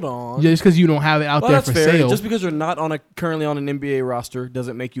 Feel me? hold on. Just because you don't have it out Well, there that's for fair. sale. Just because you're not currently on an NBA roster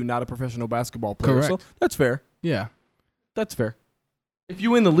doesn't make you not a professional basketball player. Correct. So that's fair. Yeah. That's fair. If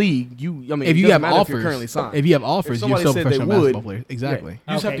you in the league, if If it you doesn't have matter offers, if you're currently signed. if you have offers, you're somebody still a said they professional would, basketball player. Exactly. You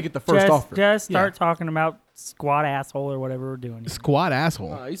just have to get the first just, offer. Just start talking about squat asshole or whatever we're doing. Here. Squat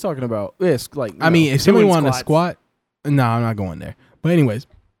asshole. He's talking about this. Like, I mean, if somebody doing wanted to squats. squat, no, I'm not going there. But anyways,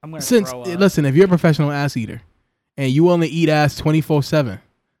 I'm going to since throw up. listen, if you're a professional ass eater and you only eat ass 24/7,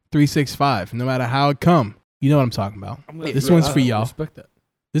 365, no matter how it come, you know what I'm talking about. I'm gonna This throw one's up. for y'all. Respect that.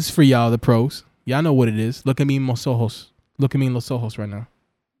 This is for y'all, the pros. Y'all know what it is. Look at me in Los Ojos. Look at me in Los Ojos right now.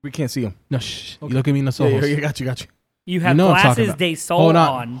 We can't see him. No, shh. Okay. You look at me in Los Yeah, Ojos. yeah, got you. You have know what I'm talking glasses about. de sol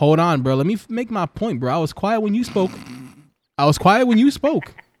Hold on, bro. Let me make my point, bro. I was quiet when you spoke.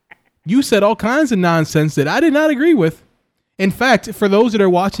 You said all kinds of nonsense that I did not agree with. In fact, for those that are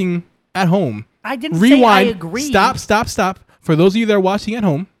watching at home, I didn't rewind. say I agree. Stop. For those of you that are watching at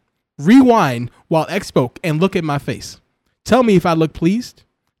home, rewind while X spoke and look at my face. Tell me if I look pleased.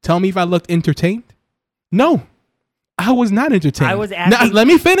 Tell me if I looked entertained. No. I was not entertained. I was Now, asking. let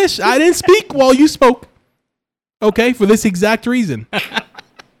me finish. I didn't speak while you spoke. Okay, for this exact reason.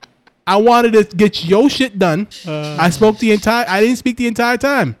 I wanted to get your shit done. I didn't speak the entire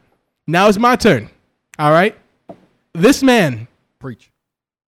time. Now it's my turn. All right. This man Preach.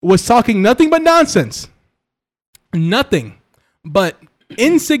 was talking nothing but nonsense. Nothing but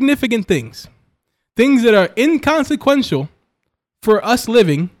insignificant things. Things that are inconsequential for us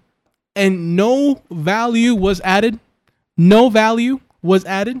living, and no value was added. No value was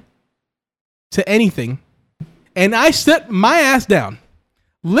added to anything. And I set my ass down.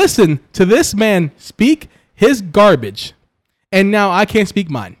 Listen to this man speak his garbage. And now I can't speak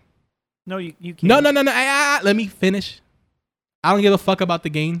mine. No, you can't. No. Let me finish. I don't give a fuck about the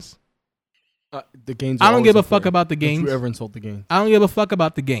gains. The gains. I don't give a fuck about the gains. Don't you ever insult the gains? I don't give a fuck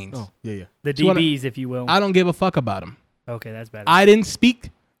about the gains. Oh, yeah. The you wanna- DBs, if you will. I don't give a fuck about them. Okay, that's bad. I didn't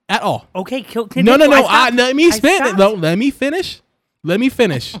speak at all. Okay, No. Let Let me finish. No, let me finish. Let me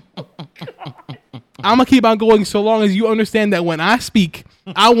finish. I'm gonna keep on going so long as you understand that when I speak,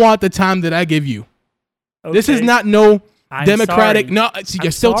 I want the time that I give you. This is not no I'm democratic. sorry. No, see, you're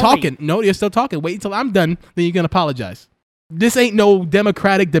I'm still sorry. talking. No, you're still talking. Wait until I'm done. Then you're gonna apologize. This ain't no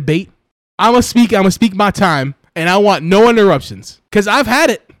democratic debate. I'm gonna speak my time, and I want no interruptions. Cause I've had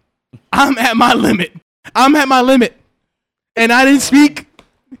it. I'm at my limit. And I didn't speak.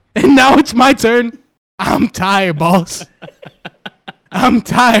 And now it's my turn. I'm tired, boss. I'm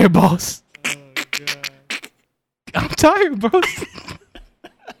tired, bro.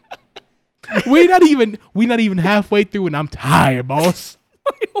 we not even halfway through, and I'm tired, boss.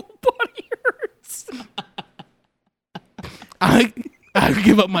 My whole body hurts. I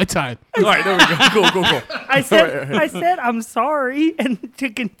give up my time. All right, there we go. Go. I said I'm sorry, and to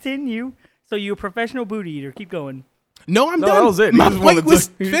continue. So you're a professional booty eater. Keep going. No, I'm No, done. that was it. My He just point wanted was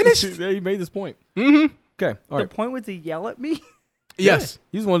to- finished. Yeah, he made this point. Mm-hmm. Okay, all The right. point was to yell at me. Yes.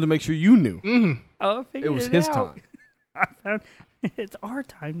 He just wanted to make sure you knew. Mm-hmm. Oh, I figured It was it his out. time. I found it's our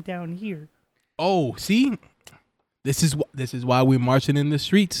time down here. Oh, see, this is why we're marching in the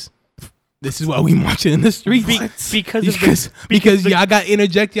streets. This is why we marching in the streets. Because y'all got to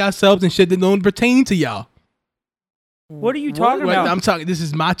interject yourselves and shit that don't pertain to y'all. What are you talking about? I'm talking. This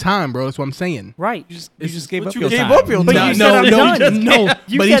is my time, bro. That's what I'm saying. Right. You just gave But up you your gave time. up your But time. you said I'm done. No.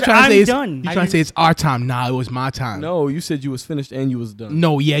 You but said he's trying to say I'm it's, done. he's trying to say it's our time. Nah, it was my time. No, you said you was finished and you was done.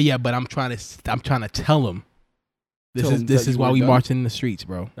 No, yeah, but I'm trying to tell him. This Tell is him this that is you why were we done? march in the streets,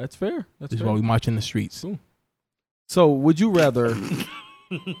 bro. That's fair. That's This is fair. why we march in the streets. Cool. So, would you rather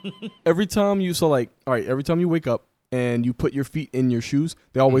every time you every time you wake up and you put your feet in your shoes,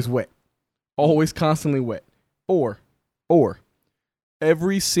 they're always wet, always constantly wet, or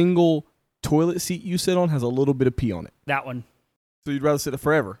every single toilet seat you sit on has a little bit of pee on it. That one. So you'd rather sit there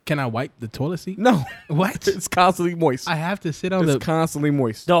forever? Can I wipe the toilet seat? No, What? it's constantly moist. I have to sit on It's the. constantly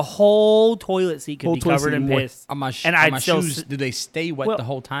moist. The whole toilet seat could Whole be toilet covered seat in moist. piss. On my, And on I'd my still shoes, sit- do they stay wet Well- the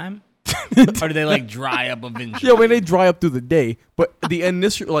whole time? Or do they like dry up eventually? Yeah, I mean they dry up through the day, but the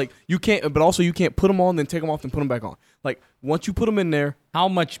initial you can't. But also you can't put them on, then take them off, and put them back on. Like once you put them in there, How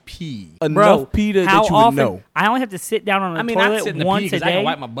much pee? enough pee that how you would often? know. I only have to sit down on a I mean, I toilet sit in the pee once a because I day. can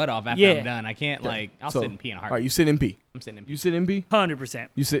wipe my butt off after Yeah. I'm done. I can't I'll So, sit and pee in a All right, heartbeat. you sit in pee. I'm sitting in pee. You sit in pee. 100%.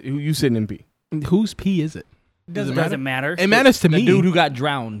 You sitting in pee. Whose pee is it? Doesn't matter. It matters to The me. dude who got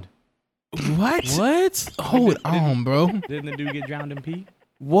drowned. What? What? Hold on, bro. Didn't the dude get drowned in pee?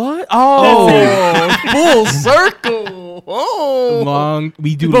 What? Oh, full circle. Oh,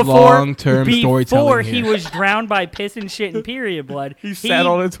 We do Before- long-term Before storytelling he here. was drowned by piss and shit and period blood. He sat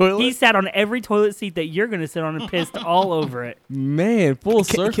on a toilet? He sat on every toilet seat that you're going to sit on and pissed all over it. man, full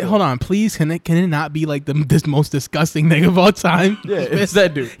circle. Hold on, please. Can it not be like this most disgusting thing of all time? Yeah, it's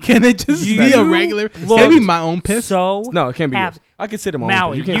that dude. Can it just be a You regular? look Can it be my own piss? So No, it can't be Abs- yours. I can sit in my own.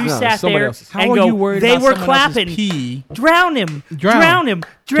 Maui, You, can't, you no, sat somebody there else's. and go, they were clapping. Pee? Drown him. Drown. Drown him.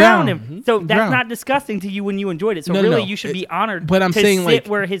 Drown him. Mm-hmm. So that's Drown. not disgusting to you when you enjoyed it. So No, really, no. you should be honored But I'm to saying, sit like-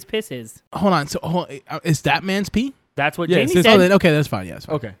 where his piss is. Hold on. So is that man's pee? That's what Yeah, Jamie since- said. Oh, then, okay, that's fine. Yeah, that's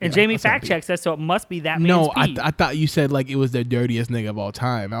fine. Okay. and yeah, Jamie that's not fact pee. checks us, so it must be that No, man's pee. I thought you said like it was the dirtiest nigga of all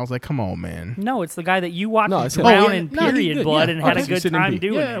time. I was like, come on, man. No, it's the guy that you watched No, it's him. drown Oh, yeah. in No, he period good, blood yeah. and had Okay, a so you good sit in time pee.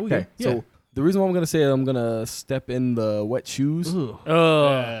 doing Yeah, it. we- Okay, so the reason why I'm gonna say I'm gonna step in the wet shoes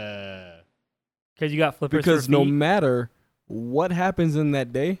Because you got flippers because for no feet. matter what happens in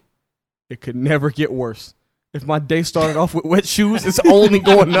that day, it could never get worse. If my day started off with wet shoes, it's only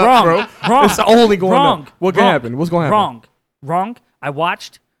going up, Wrong. bro. Wrong. It's only going Wrong. up. What can Wrong. happen? What's going to happen? Wrong. I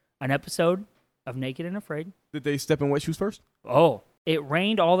watched an episode of Naked and Afraid. Did they step in wet shoes first? Oh, it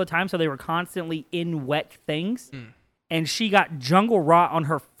rained all the time, so they were constantly in wet things. and she got jungle rot on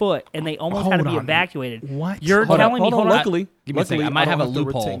her foot, and they almost had to be evacuated. What? You're telling me? Hold on. Luckily, Give me a second. I might don't have a to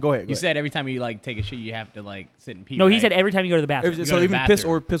loophole. retain- Go ahead. You said every time you take a shit, you have to sit and pee. No, he right? said every time you go to the bathroom. So go to the even piss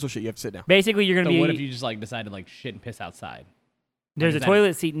bathroom. or shit, you have to sit down. Basically, you're gonna So be. what if you just decide to shit and piss outside? There's a Is that-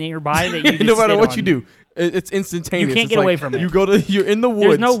 toilet seat nearby that you just No matter sit what on. you do, it's instantaneous. You can't It's get away from it. You're in the woods.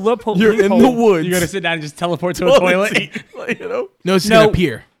 There's no loophole. You're in the woods. You gotta sit down and just teleport to a toilet. No, it's No. gonna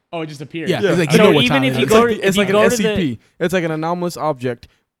appear. Oh, it just appears. Yeah. Yeah. It's like, So you know what even time if it you is. go to- it's if you like an go to SCP. It's like an anomalous object.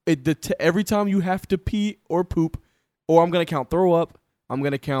 Every time you have to pee or poop, or I'm gonna count throw up. I'm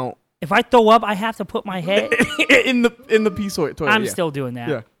gonna count If I throw up, I have to put my head. in the pee toilet. I'm yeah. still doing that.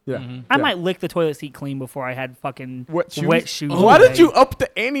 Yeah. I Yeah. might lick the toilet seat clean before I had fucking Wet shoes? today. Why did you up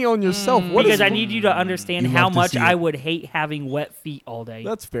the ante on yourself? What Because is- I need you to understand You how love to much see I it. would hate having wet feet all day.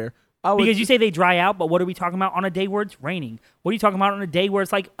 That's fair. I would, Because you say they dry out, but what are we talking about on a day where it's raining? What are you talking about on a day where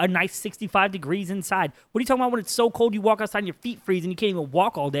it's like a nice 65 degrees inside? What are you talking about when it's so cold you walk outside and your feet freeze and you can't even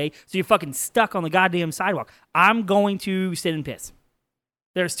walk all day, so you're fucking stuck on the goddamn sidewalk? I'm going to sit and piss.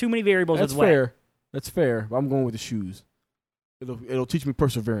 There's too many variables that's with wet. fair. That's fair. But I'm going with the shoes. It'll teach me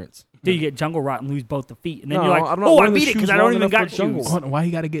perseverance. Till you get jungle rot and lose both the feet. And then No, you're like, I'm not oh, I wearing the beat it because shoes I don't long even enough got for jungle. shoes. Hold on, why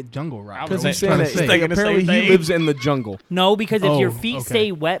you gotta get jungle rock? Because bro? he's What you saying trying that to say? thinking the apparently same he thing. lives in the jungle. No, because if your Oh, feet okay.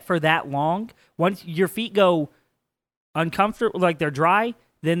 stay wet for that long, once your feet go uncomfortable, like they're dry,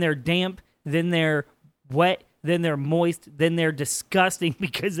 then they're damp, then they're wet, then they're moist, then they're disgusting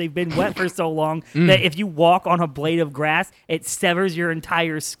because they've been wet for so long that if you walk on a blade of grass, it severs your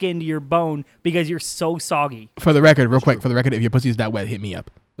entire skin to your bone because you're so soggy. For the record, real quick, if your pussy is that wet, hit me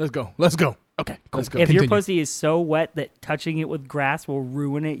up. Let's go. Let's go. Okay, cool. Let's go. If your Continue. pussy is so wet that touching it with grass will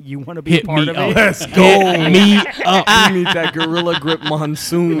ruin it, you want to be Hit part me of up. it. Let's Hit go. me up. You need that gorilla grip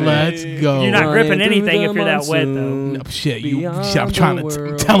monsoon. Let's go. You're not Running gripping through anything the if you're that wet, though. monsoon. No, shit, Beyond I'm trying the to. I'm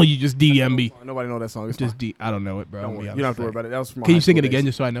world. telling you, just DM me. Nobody know that song. It's Just fine. I don't know it, bro. Don't worry. You don't have to worry about it. That was from my Can high you sing school it again, days.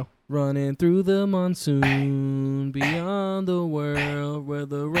 just so I know? Running through the monsoon, beyond the world, where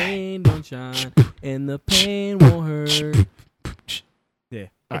the rain don't shine and the pain won't hurt. Yeah.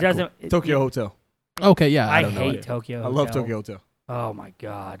 It doesn't. Tokyo Hotel. Okay, yeah. I don't know hate it. Tokyo. I love Hotel. Tokyo Hotel. Oh my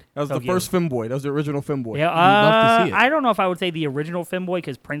god. That was the Tokyo. first femboy. That was the original femboy. Yeah, love to see it. I don't know if I would say the original femboy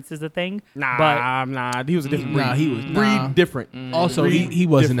because Prince is a thing. Nah. He was a different breed. Nah, he was breed different. Also, Breed he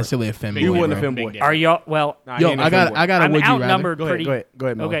wasn't different. necessarily a femboy. He wasn't a bro. femboy. Are y'all? Well, Nah, he Yo, ain't a I got femboy. a I'm would you rather. outnumbered Go ahead. pretty. Go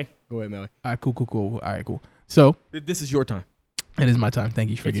ahead, Melly. Okay. Go ahead, Melly. All right, cool. All right, cool. So This is your time. it is my time. Thank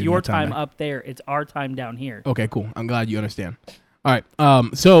you for It's giving your me time. time back. up there. It's our time down here. Okay, cool. I'm glad you understand. All right.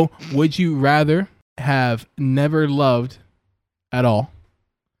 So would you rather have never loved at all?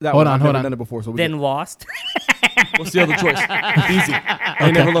 That Hold one, on, I've hold never on. done it before. So Then lost. what's the other choice? Easy. I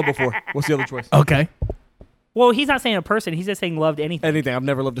ain't never loved before. What's the other choice? Okay. Well, he's not saying a person. He's just saying loved anything. Anything. I've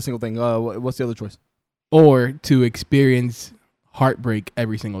never loved a single thing. What's the other choice? Or to experience heartbreak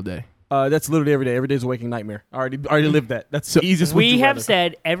every single day. That's literally every day. Every day's a waking nightmare. I already lived that. That's So the easiest. We would you have rather.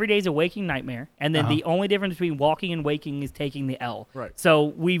 said every day's a waking nightmare, and then Uh-huh. the only difference between walking and waking is taking the L. Right. So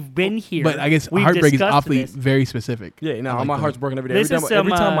we've been here. But I guess We've heartbreak is discussed awfully this. very specific. Yeah, no, I like my that. heart's broken every day. This Every is time,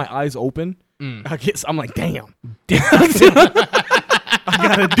 every some, time my eyes open, I'm like, damn. I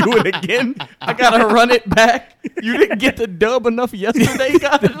gotta do it again. I gotta run it back. You didn't get the dub enough yesterday,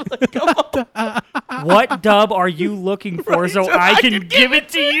 guys. Like, come on. What dub are you looking for so I can give it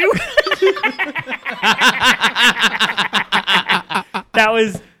to you?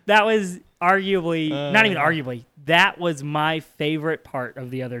 That was arguably, not even arguably, that was my favorite part of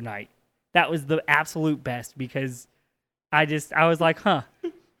the other night. That was the absolute best because I was like, huh,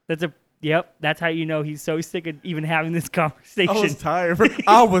 that's how you know he's so sick of even having this conversation. I was tired. Bro.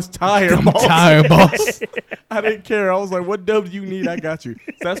 I was tired. I'm boss. tired, boss. I didn't care. I was like, what dub do you need? I got you.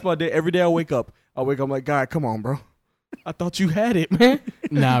 So that's my day. Every day I wake up, I'm like, God, come on, bro. I thought you had it, man.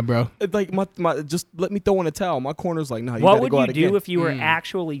 Nah, bro. It's like my just let me throw in a towel. My corner's like, nah, you What gotta would go you out do again. if you were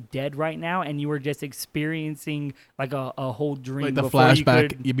actually dead right now and you were just experiencing like a whole dream? Like the before you flashback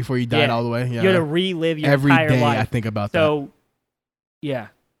could- before you died Yeah. all the way. Yeah. You had to relive your Every entire day life. I think about So, yeah,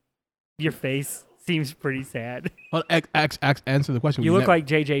 your face seems pretty sad. that. Well, answer the question. You Would look like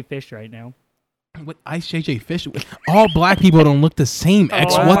JJ Fish right now. What Ice JJ Fish? All black people don't look the same.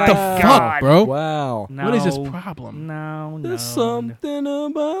 X, Oh what the my fuck, God. bro? Wow. No, What is this problem? No, no. There's something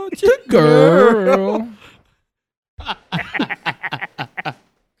about you, Girl.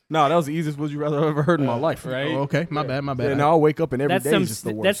 No, that was the easiest would you rather I've ever heard in my life. right? Oh, okay, my bad. Yeah, now I wake up and every That's day some is just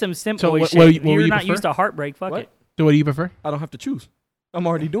the worst. that's some simple So what- shit. what do you- If what would you're you not prefer? used to heartbreak. Fuck What? it. So what do you prefer? I don't have to choose. I'm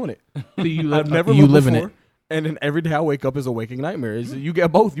already doing it. So you I've never you lived live in before, it. And then every day I wake up is a waking nightmare. You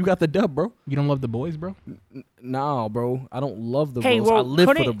get both. You got the dub, bro. You don't love the boys, bro? Nah, bro. I don't love the Hey, bros. well, I live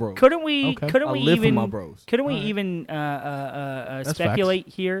for the bros. Couldn't we? Okay. Couldn't I we live even? for my bros. Couldn't we Alright. even That's speculate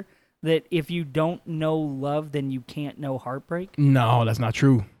here that if you don't know love, then you can't know heartbreak? No, that's not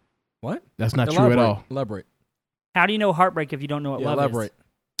true. What? That's not true at all. Elaborate. How do you know heartbreak if you don't know what Yeah, love elaborate.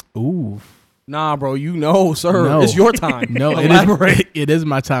 Ooh. Nah, bro. You know, sir. No. It's your time. No, it is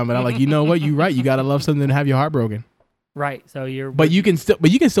my time, but I'm like, you know what? You're right. You gotta love something and have your heart broken. is? Right. So you're. But you can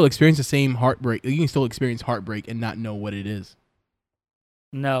still experience the same heartbreak. You can still experience heartbreak and not know what it is.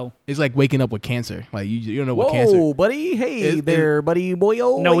 No. It's like waking up with cancer. Like you don't know what Whoa, cancer. buddy. Hey there, buddy.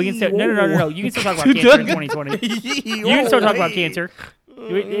 Boyo. No, we can still. No. You can still talk about cancer in 2020. You can still talk about cancer.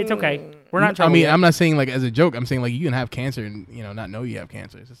 It's okay. We're not I trying. mean, I'm not saying like as a joke. I'm saying like you can have cancer and not know you have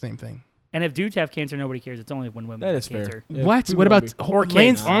cancer. It's the same thing. And if dudes have cancer, nobody cares. It's only when women That have is fair. cancer. Yeah, What? people What gotta about Or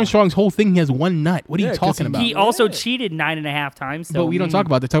Lance kids. Armstrong's whole thing? He has one nut. What are Yeah, you 'cause talking about? He also cheated 9.5 times. So but we don't talk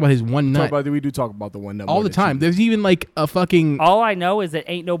about that. Talk about his one nut we do talk about the one that all more the than time. she- There's even like a fucking. All I know is that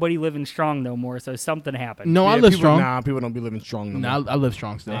ain't nobody living strong no more. So something happened. No, I Yeah, live people- strong. Nah, people don't be living strong. No, No, more. I live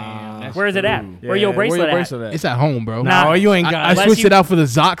strong still. That's Where is it at? true. Where your bracelet at? It's at home, bro. Nah. No, you ain't got. I Unless switched you- it out for the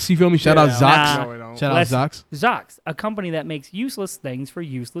Zox. You feel me? Shout out Yeah. Zox. Nah. No, we don't. Shout out Let's- Zox. Zox, a company that makes useless things for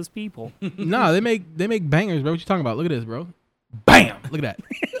useless people. No, they make bangers, bro. What you talking about? Look at this, bro. Bam! Look at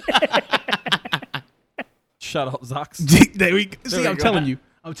that. Shut up, Zox. There we go. See, we I'm go.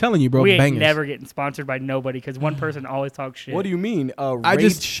 telling you, bro. We ain't Bangers. never getting sponsored by nobody because one person always talks shit. What do you mean? I Raid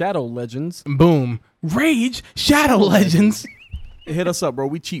just- Shadow Legends. Boom. Rage. Shadow Legends. Hit us up, bro.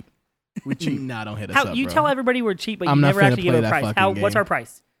 We cheap. We cheap. Nah, don't hit us How up, you bro. tell everybody we're cheap, but I'm you not never finna actually give play a that price. fucking What's game. our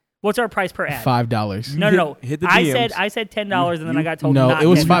price? What's our price per ad? $5. No. Hit the I DMs. said $10, and then I got told No, not it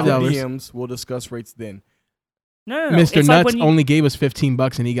was $10. $5. DMs. We'll discuss rates then. No. Mr. It's like Nuts when you- only gave us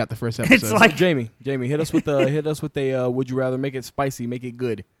 $15 and he got the first episode. It's like Jamie, hit us with the would you rather make it spicy, make it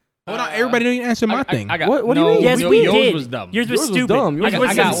good. hold on, everybody didn't answer my thing. I got, What do you mean? yes, no, we yours did. was dumb. Yours was Yours was stupid. dumb. Yours Yours was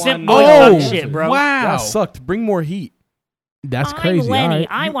was dumb. some I got simp one. boy suck shit, bro. Wow. That sucked. Bring more heat. That's crazy. All right.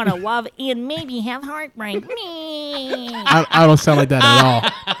 I want to love and maybe have heartbreak. Me. I don't sound like that at all.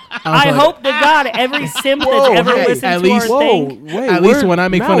 I sound hope to God every simp that's ever hey, listened at to least- our thing. wait. At least when I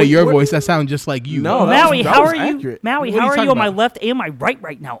make fun of your voice, that sounds just like you. No, Maui, that how was are you? accurate. Maui, What are how you are you talking on my about? left and my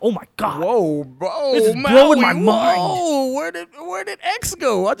right now? Oh my God. Whoa, bro. This is Maui, blowing my mind. Whoa, where did X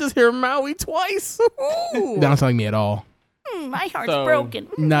go? I just hear Maui twice. Ooh. That don't sound like me at all. My heart's So- broken.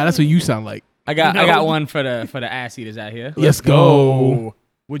 Nah, that's what you sound like. I got No. one for the ass eaters out here. Let's go.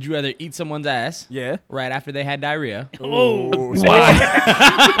 Would you rather eat someone's ass Yeah. right after they had diarrhea? Oh. Wow.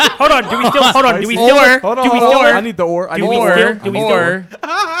 Hold on. Do we still? Hold on. Do we Or- still? hold on, do we hold still? on. I need the or. I do need we the or. still- do we still- or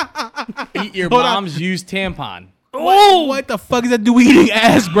eat your mom's used tampon? Oh. What the fuck is that do eating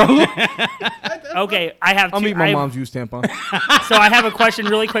ass, bro? Okay, I have. I'll two, meet my I have- mom's used tampon. So I have a question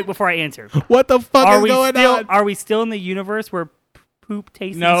really quick before I answer. What the fuck Are is we going still? on? Are we still in the universe where poop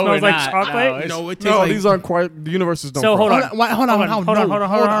tastes No, and smells we're like not. chocolate? No, it's- No, it tastes No, like. these aren't quite. The universes don't. So hold cross. on. Hold on, Hold on.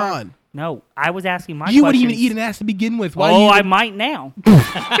 hold on. No, I was asking my You question. wouldn't even eat an ass to begin with. Why Oh, you I might now.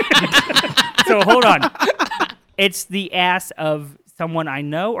 So hold on. It's the ass of someone I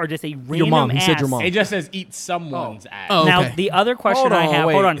know, or just a random mom. He ass? said your mom. It just says eat someone's ass. Oh. Now Okay. the other question Hold I on, have.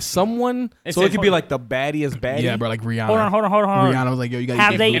 wait. Hold on. Someone. It So it says- could be like the baddest baddie. Yeah, bro, like Rihanna. Hold on. Rihanna was like, yo, you gotta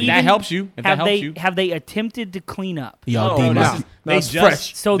Have eat they that If booty. that even- helps you, if that helps you. Have they attempted to clean up? Yo, Oh, D, no. that's- They That's just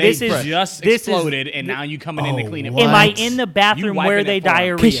fresh. So they this is- just this is- exploded, and now you coming in to Oh, clean it. what? Am I in the You bathroom wiping where it they for 'em.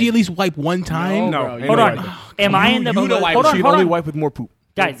 diarrhea? Can she at least wipe one time? No, bro, ain't you Hold no on. wiping. Am I in the? You the wiper. Hold on. She'd Hold only on. wipe with more poop.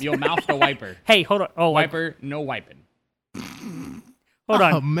 Guys. Your mouth the wiper. Hey, hold on. Oh, Wiper, no wiping. hold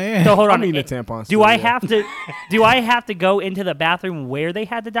on. Oh, man. So hold on. I'm eating a tampon. Do still, I yeah. have to? Do I have to go into the bathroom where they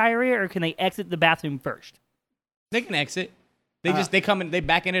had the diarrhea, or can they exit the bathroom first? They can exit. They come in. They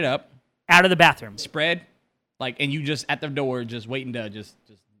backing it up. Out of the bathroom. Spread, and you just at the door, just waiting to just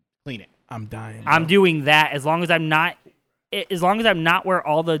clean it. I'm dying. I'm doing that as long as I'm not. As long as I'm not where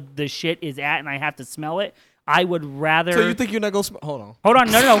all the shit is at, and I have to smell it. I would rather. So you think you're not gonna? Hold on. Hold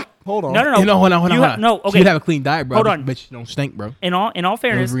on. No. Hold on. No. You know, hold on. You have- no, okay. She'd have a clean diet, bro. Hold on. Bitch, don't stink, bro. In all You know,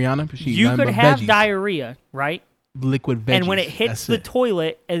 fairness, Rihanna, but she you nothing could but have veggies. diarrhea, right? Liquid veggies. And when it hits That's the it.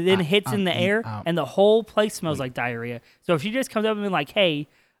 toilet and then hits in the I'm air, out. and the whole place smells like diarrhea. So if she just comes up and be like, "Hey,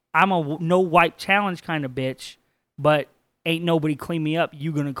 I'm a no wipe challenge kind of bitch, but ain't nobody clean me up.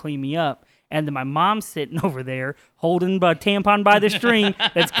 You gonna clean me up?" And then my mom's sitting over there holding a tampon by the string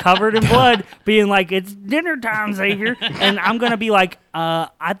that's covered in blood, being like, "It's dinner time, Xavier," and I'm gonna be like,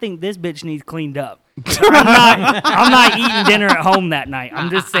 "I think this bitch needs cleaned up." I'm not eating dinner at home that night. I'm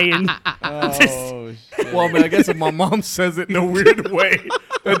just saying. Oh shit. Well, man, I guess if my mom says it in a weird way,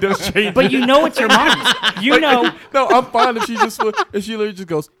 That does change. But you know it's your mom's. You know. No, I'm fine if she literally just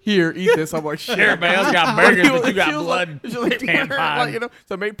goes, here, eat this. I'm like, shit. Everybody else got burgers, but you got She was blood. She's like, tampon. like, you know,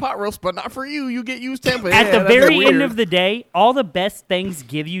 so make pot roast, but not for you. You get used tampon. At Yeah, the that's very weird. end of the day, all the best things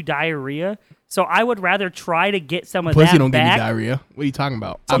give you diarrhea. So I would rather try to get some of Pussy that don't give back. me diarrhea. What are you talking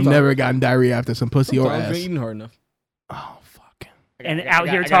about? Sometimes. I've never gotten diarrhea after some pussy or Sometimes you ass. ain't eating hard enough. Oh fuck. And out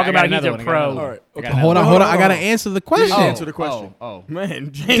here talking about he's a pro. All right. Okay. Hold on. I gotta answer the question. Answer the question. Oh.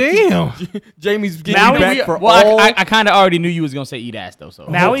 Man, Damn. Jamie's getting Maui- back for Well, all. I kind of already knew you was gonna say eat ass though. So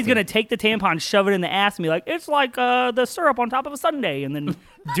Maui's gonna take the tampon, shove it in the ass, and be like, "It's like the syrup on top of a sundae," and then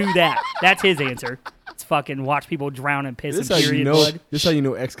do that. That's his answer. It's fucking watch people drown in piss This and how you period know. blood. This how you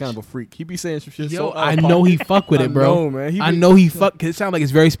know X kind of a freak. He be saying some shit. Yo, so I know he fuck with it, bro. know, man. I know he fuck. Cause it sounds like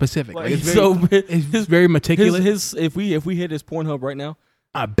it's very specific. Like, Like it's so it's very meticulous. his if we hit his Pornhub right now,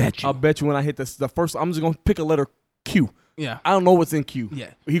 I bet you. I'll bet you when I hit the first, I'm just gonna pick a letter Q. Yeah. I don't know what's in Q.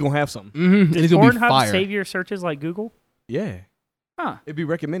 Yeah. He gonna have something. Mm-hmm. And Does it's gonna be Pornhub fire. save your searches like Google? Yeah. Huh. It'd be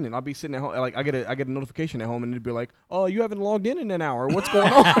recommended. I'll be sitting at home, like I get a notification at home, and it'd be like, "Oh, you haven't logged in an hour. What's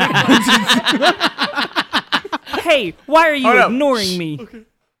going on?" Hey, why are you Hold up. ignoring me?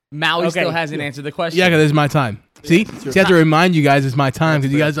 Maui Okay. still hasn't answered the question. Yeah, because it's my time. See, I have to remind you guys it's my time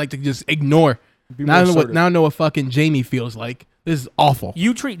because you guys like to just ignore. Be Now I more know what assertive. now I know what fucking Jamie feels like. This is awful.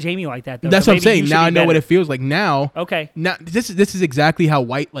 You treat Jamie like that, though. That's so what I'm maybe you saying. should Now be I know what better. it feels like. Now Okay. this is exactly how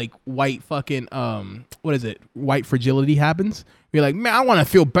white fucking what is it? White fragility happens. You're like, man, I want to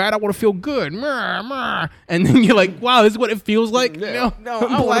feel bad. I want to feel good. And then you're like, wow, this is what it feels like. Yeah. No, I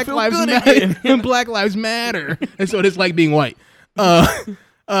wanna Black feel lives good matter. Black lives matter. That's what it's like being white.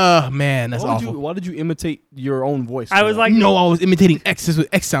 Man, that's awful. Why did you imitate your own voice? I was like, No, I was imitating X. This is what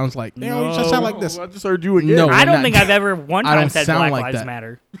X sounds like. No, you just sound like this. I just heard you again. No. I don't not- think I've ever one I time don't said sound Black like Lives that.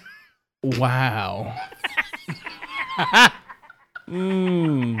 Matter. Wow.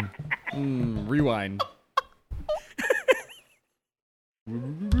 Rewind.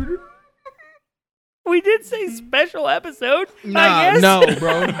 We did say special episode. I Nah, guess. no,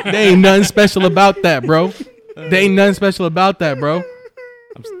 bro. There ain't nothing special about that, bro. There ain't nothing special about that, bro.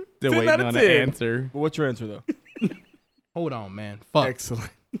 Still 10 waiting out of on 10. an answer. But what's your answer though? Hold on, man. Fuck. Excellent.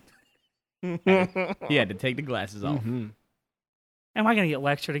 He had to take the glasses off. Mm-hmm. Am I gonna get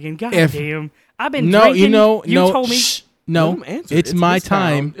lectured again? God If- damn! I've been No, drinking. you know, You no. told me. Shh. No, Answer. it's my his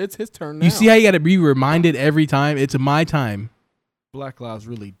time. It's his turn now. You see how you got to be reminded every time? It's my time. Black lives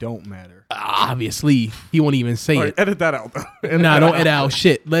really don't matter. Obviously, he won't even say All right, it. edit that out though. Nah, don't edit out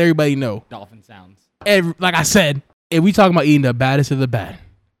shit. Let everybody know. Dolphin sounds. Like I said, if we talking about eating the baddest of the bad,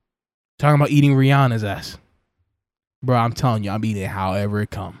 talking about eating Rihanna's ass, bro, I'm telling you, I'm eating it however it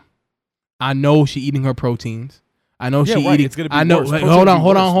come. I know she eating her proteins. I know Yeah, she right, eating. it's gonna be I know. worse. Wait, Protein hold will on, be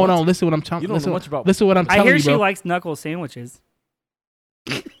hold worse. on, hold What? on. Listen what I'm telling. You don't know much about. Listen what I'm I telling hear you, she bro. likes knuckle sandwiches.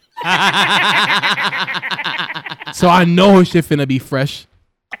 So I know her shit finna be fresh.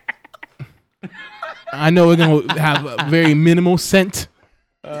 I know we're gonna have a very minimal scent.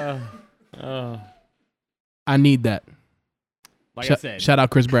 I need that. Like I said, Shout out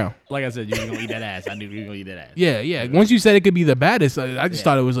Chris Brown. like I said, you was gonna eat that ass. I knew you were gonna eat that ass. Yeah. Once you said it could be the baddest, I just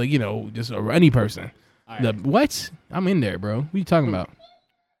thought it was like, just any person. All right. What? I'm in there, bro. What you talking about?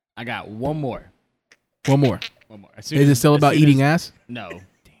 I got one more. One more. One more. As soon Is it as- still as about soon eating as- ass? No. Damn.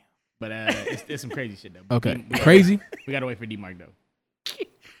 But it's some crazy shit though. Okay. We Crazy? We gotta wait for D-Mark though.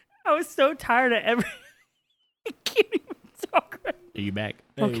 I was so tired of every. I can't even talk right. Are you back?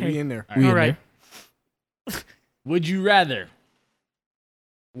 Hey, Okay. we in there. We in All right. there. Would you rather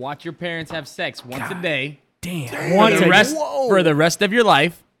watch your parents have sex once a day Damn. Once for the a- rest Whoa. for the rest of your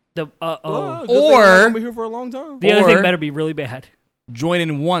life, The Oh, oh. good thing Or- I'm gonna be here for a long time. The other thing or- better be really bad. join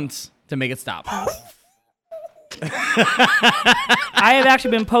in once to make it stop? I have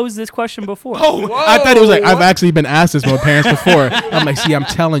actually been posed this question before. I thought it was like, I've actually been asked this by my parents before. I'm like, see, I'm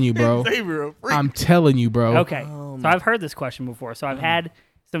telling you, bro. Xavier, freak. I'm telling you, bro. Okay, so I've heard this question before, so I've had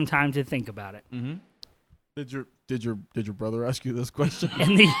some time to think about it. Did your brother ask you this question?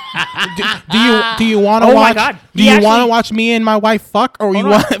 And the Do you want to Oh my watch? God. Do He you want to actually- watch me and my wife fuck, or you Hold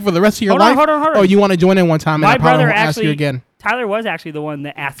on. want it for the rest of your Hold on, life? hold on. Or you want to join in one time and my I probably brother won't ask you actually, again? Tyler was actually the one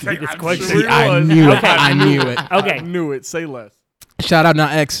that asked me this question. sure he I was. knew it. Okay. I knew it. I Okay, knew it. Say less. Shout out,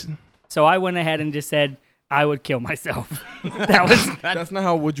 not X. so I went ahead and just said I would kill myself. That was, That's not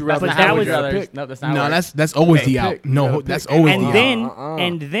how would you That's rather. not how how would would you you rather pick. No, that's not. No, how it works. that's always Okay, the out. pick. You No, gotta that's pick. always and the then out.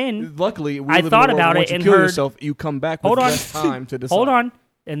 and then Luckily, we I live in a thought world about where once it you and kill heard- yourself, you come back Hold with on. less time to decide. hold on,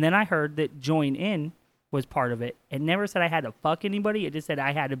 and then I heard that join in was part of it. It never said I had to fuck anybody. It just said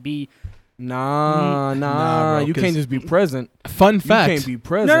I had to be Nah, Nah, bro, you 'cause- can't just be present. Fun You fact. can't be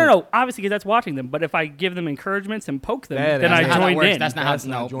present. No. Obviously, because that's watching them. But if I give them encouragements and poke them, That- then that's I not how joined in. That's not how. That's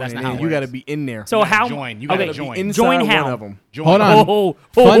No, not joining that's not in. how. It You got to works. be in there. So how? join. You gotta okay, join. Inside Join one how? of them. Join. Hold on.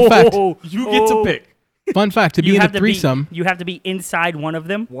 Fun fact. You get to pick Fun fact. To be in a threesome. You have to be inside one of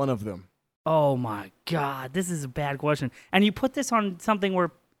them. one of them. Oh my God, this is a bad question. And you put this on something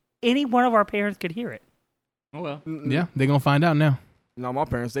where any one of our parents could hear it. Oh well. Yeah, they're gonna find out now. No, my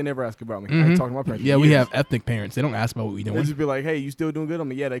parents, they never ask about me. I Mhm. ain't talking to my parents. Yeah, for we years. have ethnic parents. They don't ask about what we They doing. just be like, hey, you still doing good? I'm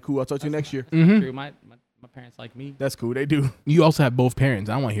like, yeah, they cool. I'll talk to you next year. Mm-hmm. True. My parents like me. That's cool. They do. You also have both parents.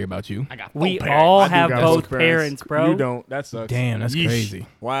 I don't want to hear about you. I got. We both parents. all I do have got both parents, bro. You don't. That sucks. Damn, that's Yeesh. crazy.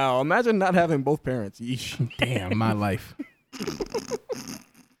 Wow. Imagine not having both parents. Yeesh. Damn, my life.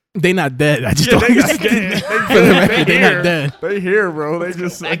 They not dead. I just Yeah, don't they not understand. dead. For the record, they not dead. They here, bro. They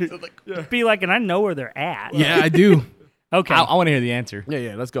just like, Be like, and I know where they're at. Yeah, I do. Okay. I want to hear the answer.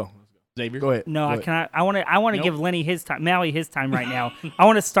 yeah. Let's go. Xavier. Go ahead. No, Go I ahead. cannot. I want to Nope. give Lenny his time, Maui his time right now. I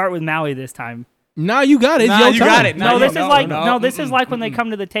want to start with Maui this time. Nah, you got it. It's Nah, your you time. got it. No, this is like no, this is like when they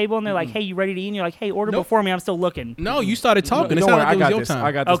come to the table and they're like, "Hey, you ready to eat?" And you're like, "Hey, order Nope. before me. I'm still looking." No, you started talking. It Don't sounded worry. like I it got was this. your I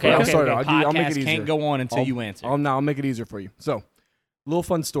time. got this. Okay, I'll okay, start okay. it. I'll make it Podcast easier. can't go on until I'll- you answer. I'll make it easier for you. So, little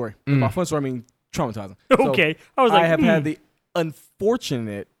fun story. Mm. By fun story, I mean traumatizing. So, Okay, I was like, I have had the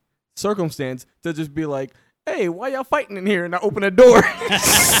unfortunate circumstance to just be like, hey, why y'all fighting in here? And I open a door.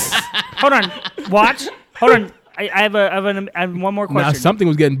 Hold on, watch. Hold on. I have one more Nah, question. something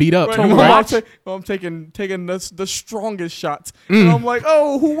was getting beat up. Right, To I'm watch? taking the strongest shots. And I'm like,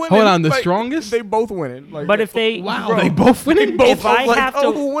 oh, who winning? Hold on, the Like, strongest? They both winning. Like, But if they, Wow, Bro. they both winning. both if I was like, have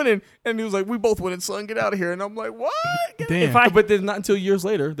oh, to- who winning? And he was like, we both winning, son. Get out of here. And I'm like, what? Damn. if I But then not until years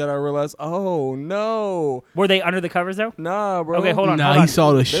later that I realized, oh no, were they under the covers though? nah, bro. Okay, hold on. Nah, hold he on.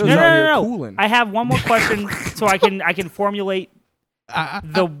 saw the They shit. was No, out no, here no, no. cooling. I have one more question, so I can formulate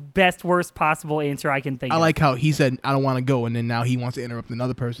the best worst possible answer I can think I of. like how he said, "I don't want to go," and then now he wants to interrupt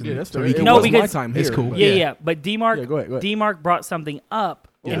another person. Yeah, that's so fair. he It can No, was work. my because- time It's here, cool. but- Yeah, Yeah. yeah. But D-Mark, Yeah, go ahead. D-Mark brought something up,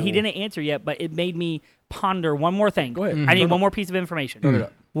 Yeah. and he didn't answer yet, but it made me ponder one more thing. Go ahead. I need Turn one up. more piece of information. Turn it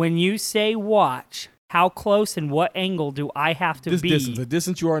up. When you say watch, how close and what angle do I have to This be? distance, the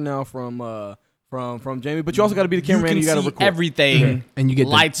distance you are now from Jamie, but you also got to be the You cameraman. can You got to see record everything. And you get the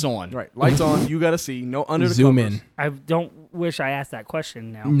Lights on. Right, lights on. You got to see no under the zoom covers. in. I don't wish I asked that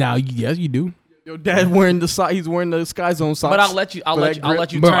question now. Now, yes, you do. Your dad wearing he's wearing the Sky Zone socks. But I'll let you. I'll For let that you. I'll grip.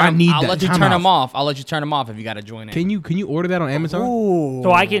 let you Bro, turn. I need I'll that. let you Time turn out. them off. I'll let you turn them off if you got to join in. Can you order that on Amazon? Ooh.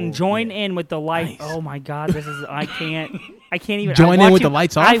 So I can join in with the light. Nice. Oh my God, this is I can't even Join I in want with to- the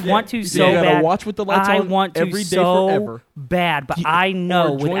lights I off? want to Yeah, so you gotta bad. watch with the lights I on want to every day so forever. bad, but I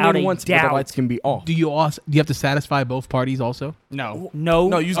know Or join without in a once, but the doubt. lights can be off. Do you have to satisfy both parties also? No. No,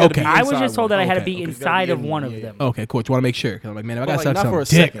 No, you just gotta Okay. be I was inside just told one. that I had to Okay, be okay. inside Gotta of be in one one, of yeah. them. Okay, cool. Just want to make sure because I'm like, man, if I Well, got like, suck not for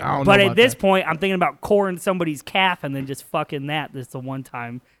some a dick, second. I don't know But about at this that. point, I'm thinking about coring somebody's calf and then just fucking that. This the one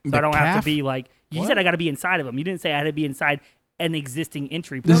time, so The I don't have calf? to be like. You said I got to be inside of them. You didn't say I had to be inside an existing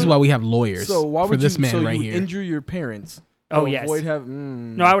entry. This is point. why we have lawyers So why for would this you? man So right you here. injure your parents? Oh, to yes. Avoid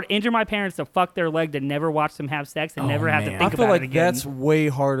No, I would injure my parents to fuck their leg to never watch them have sex and Oh, never have to man. think I feel about like it again. that's way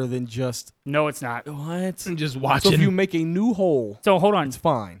harder than just No, it's not. what. Just So watching. if you make a new hole, So hold on. it's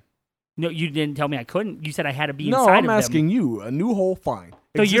fine. No, you didn't tell me I couldn't. You said I had to be No, inside I'm of asking them. you. A new hole, fine.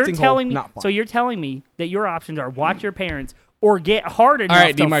 So you're Existing telling hole, me. not fine. So you're telling me that your options are watch your parents or get hard enough. All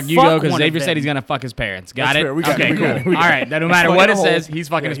right, to D-Mark, you fuck go because one of Xavier said them. he's gonna fuck his parents. Got That's it? fair. We got it. Okay, We cool. got it. We got All it. right, no He's matter fucking what a it hole. says, he's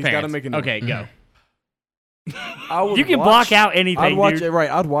fucking Yeah, his he's gotta parents. make a new Okay, one. go. I would You can watch- block out anything, I'd watch dude. it. Right,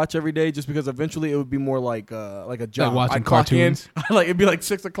 I'd watch every day just because eventually it would be more like a job. watching I'd clock in, cartoons? like it'd be like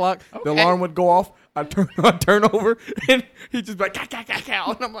 6 o'clock. The alarm would go off. I'd turn over, and he'd just be like,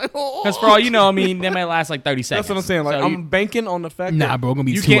 "Cow," and I'm like, "Oh." Because for all you know, I mean, they might last like 30 seconds. That's what I'm saying. Like So I'm banking on the fact nah, that bro, gonna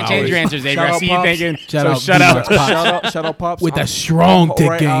be you 2 can't change your hours. answer, Xavier. Shout I out, see you Pops. thinking. Shout so out, shut up. D-Mark's shout out, pops. With I'm- a strong dick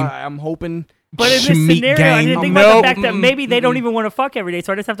right, game. I'm hoping. But in this Schmeat scenario, I gang. didn't think No. about the fact that maybe they don't even want to fuck every day,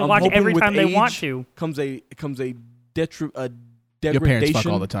 so I just have to I'm watch hoping every with time they want age to. Comes a Your degradation parents fuck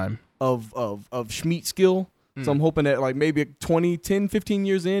all the time. of Scmeat skill. So I'm hoping that like maybe 10, 15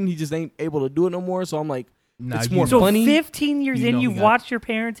 years in, he just ain't able to do it no more. So I'm like, Nah, it's you more know. So funny 15 years You in, know you've he got- watched your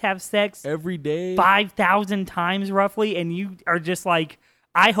parents have sex every day. 5,000 times roughly, and you are just like,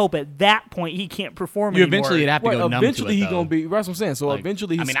 I hope at that point he can't perform You anymore. eventually you'd have to Well, go numb to eventually it, he though. gonna be. That's what I'm saying. So Like,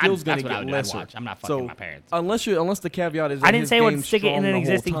 eventually his I mean, skills that's gonna what I get would do. I'd lesser. watch. I'm not fucking So my parents. unless the caveat is that I didn't his say I would game's stick it in strong an the whole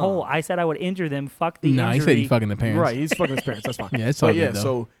existing time. hole. I said I would injure them. Fuck the Nah, he injury. said he fucking the parents. Right, he's fucking his parents. That's fine. Yeah, it's all But yeah, good, though.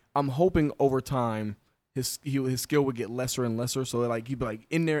 so I'm hoping over time his skill would get lesser and lesser. So like he'd be like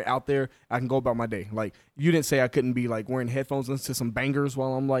in there, out there, I can go about my day. Like you didn't say I couldn't be like wearing headphones, listen to some bangers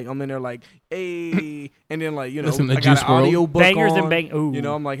while I'm in there like, hey, and then like Listen to I got Juice an WRLD. audio book Bangers on. and bang. Ooh,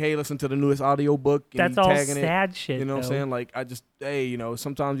 I'm like, hey, listen to the newest audio book. And that's you all tagging sad shit. You know what I'm saying? Like I just, hey,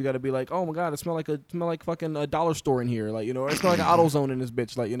 sometimes you got to be like, oh my god, it smell like fucking a dollar store in here. Like or it smell like an AutoZone in this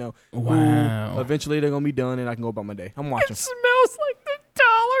bitch. Like Wow. ooh, eventually they're gonna be done and I can go about my day. I'm watching. It smells like the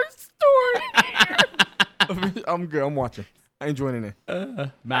dollar store in here. I'm good. I'm watching. I ain't joining in.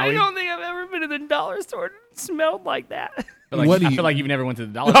 I Maui. don't think I've ever been to the dollar store and it smelled like that. I feel like you've never went to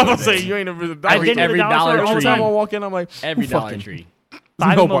the dollar I'm store. gonna say you ain't never been to the I've dollar been to every the dollar Dollar store all the Tree. Every time I time. walk in, I'm like, Every who Dollar fucking- Tree.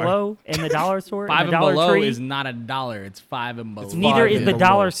 Five and Nobody. below in the dollar store. Five in the and Dollar below Tree. is not a dollar. It's five and below. Neither five is and the below.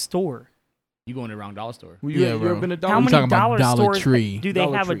 dollar store. You going to the wrong dollar store. You Yeah, ever bro. been to How Dollar many talking about dollar Dollar stores Tree. do they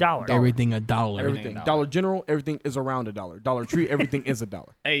Dollar have a Tree. dollar? Everything a dollar. Everything. Dollar General, everything is around a dollar. Dollar Tree, everything is a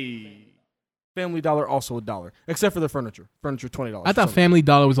dollar. Hey. Family Dollar, also a dollar, except for the furniture. Furniture, $20. I thought Family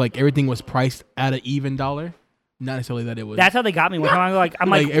Dollar was like everything was priced at an even dollar. Not necessarily that it was. That's how they got me. One time I'm like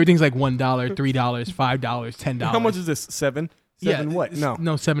like, everything's like $1, $3, $5, $10. How much is this? $7? Seven what? No.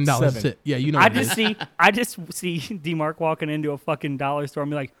 $7. That's it. Yeah, you know. I what it just is. see D-Mark walking into a fucking dollar store and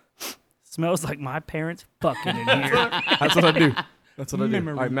be like, smells like my parents fucking in here. That's what I do. That's what I do.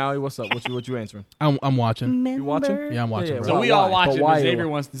 Memory. All right, Maui, what's up? What you answering? I'm watching. You watching? Yeah, I'm watching. Yeah, bro. So we Why? all But watching, why? but Xavier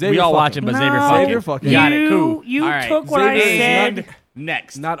wants. Xavier We all fucking. watching, but Xavier No. fucking. Xavier fucking. Got it. Cool. You All right. took what I Xavier is said.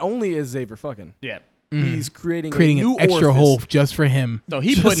 Next. Not only is Xavier fucking, Yeah. he's creating Creating a new an extra orifice. hole just for him. So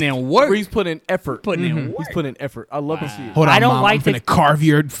he's putting in work. He's putting in effort. Putting in work. He's putting in effort. I love to see it. Hold on, I don't Mom. like I'm finna this- carve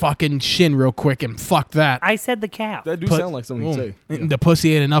your fucking shin real quick and fuck that. I said the calf. That do Put- sound like something you say. Mm. The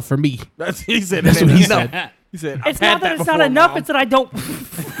pussy ain't enough for me. He said. That's that what he ain't enough. said. He said. It's "I've had not that it's not before, enough. Mom." It's that I don't.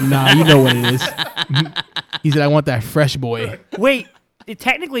 Nah, you know what it is. He said, I want that fresh boy. Wait,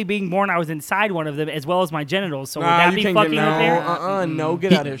 technically being born, I was inside one of them as well as my genitals. So would Nah, that you be can't fucking get up there? no,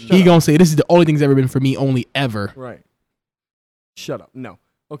 get He, out of here. he Shut gonna up. say, this is the only thing's ever been for me, only ever. Right. Shut up. No.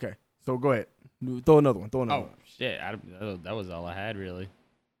 Okay. So go ahead. Throw another one. Oh shit! That was all I had really.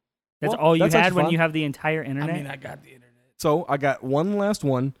 That's Well, all you that's had actually when fine. you have the entire internet. I got the internet. So I got one last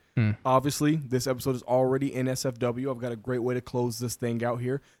one. Hmm. Obviously, this episode is already NSFW. I've got a great way to close this thing out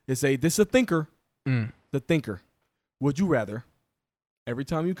here. This is a thinker. Mm. The thinker. Would you rather every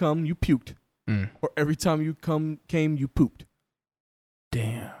time you come you puked, Mm. or every time you came you pooped?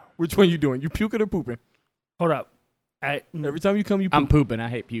 Damn. Which one you doing? You puking or pooping? Hold up. Every time you come you I'm poop. pooping. I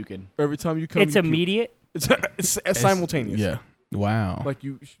hate puking. Every time you come, It's you puke. immediate. It's simultaneous. Yeah. Wow. Like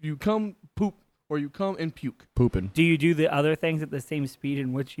you come poop or you come and puke. Pooping. Do you do the other things at the same speed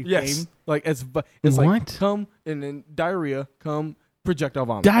in which you Yes. came? Like it's like What? come and then diarrhea, come projectile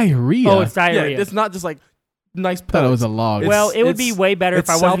vomit. Diarrhea. Oh, it's diarrhea. Yeah, it's not just like nice. I thought it was a pellets. log. Well, it would be it's- way better if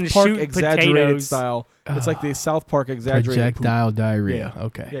I It's wasn't South Park shooting exaggerated potatoes. style. It's like the South Park exaggerated projectile diarrhea. Yeah.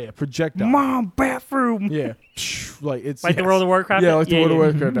 Okay. Poop. Yeah, projectile. Mom, bathroom. Yeah, like it's Like the World of Warcraft? Yeah, like the World of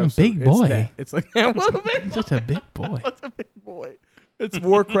Warcraft. Mm, episode. big It's boy. that. It's like a little bit. Such a big boy. It's a big boy. It's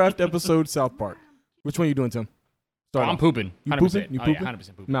Warcraft episode South Park. Which one you doing, Tim? Start I'm off. pooping. You 100%. pooping? You Oh, yeah, pooping?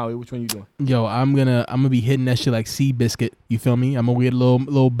 100% pooping. Maui, which one you doing? Yo, I'm gonna be hitting that shit like Seabiscuit. You feel me? I'm gonna get a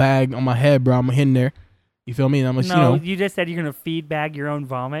little bag on my head, bro. I'm gonna hit in there. You feel me? And I'm gonna, No, you know. you just said you're going to feed bag your own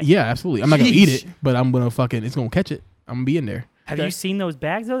vomit. Yeah, absolutely. I'm not gonna eat Sheesh. it, but I'm gonna it's gonna catch it. I'm gonna be in there. Have Okay. you seen those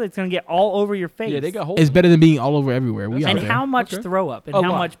bags, though? It's going to get all over your face. Yeah, they got holes. It's better than being all over everywhere. We And out there. how much Okay. throw up and A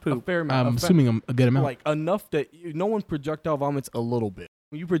how lot. much A poop? fair amount. I'm A fa- assuming a good amount. like enough that no one projectile vomits a little bit.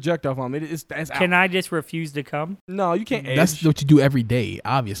 When you projectile vomit, that's out. Can I just refuse to come? No, you can't. That's edge. what you do every day.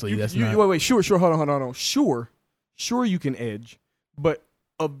 Obviously, You- that's you- not. Wait. Sure. Hold on. Sure, you can edge, but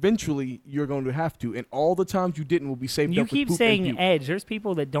eventually you're going to have to, and all the times you didn't will be saved You up with keep poop and saying puke. edge. There's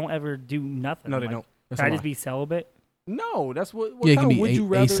people that don't ever do nothing. No, they Like, don't. That's Can I a just lie. be celibate? No, that's what Yeah, you kind can of be would you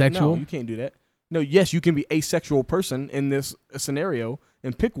rather? asexual. No, you can't do that. No, yes, you can be asexual person in this scenario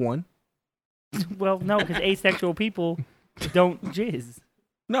and pick one. Well, no, because asexual people don't jizz.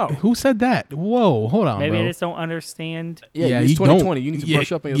 No. Who said that? Whoa, hold on, Maybe bro. I just don't understand. Yeah, you it's don't. 2020. You need to Yeah,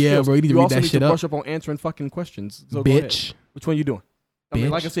 brush up on your yeah, skills. bro, you need to read also that need shit to up. brush up on answering fucking questions. So go ahead. Bitch. Which one you doing? I mean,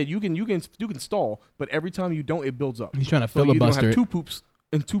 like I Bitch. said, you can stall, but every time you don't, it builds up. He's trying to So you don't filibuster have it. 2 poops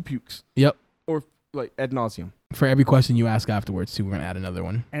and 2 pukes. Yep. Or like ad nauseum. For every question you ask afterwards, too, we're gonna add another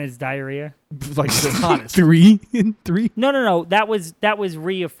one. And it's diarrhea. Like just honest. 3. No. That was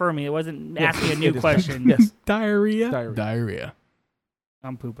reaffirming. It wasn't Yeah, asking a it new is. question. Yes, Diarrhea. Diarrhea. Diarrhea.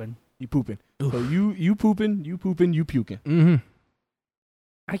 I'm pooping. you pooping. Oof. So you pooping, you puking. Mm-hmm.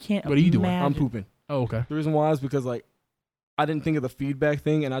 I can't. What are you doing? imagine. I'm pooping. Oh, okay. The reason why is because like I didn't think of the feedback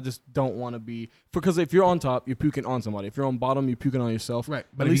thing, and I just don't want to be because if you're on top, you're puking on somebody. If you're on bottom, you're puking on yourself. Right.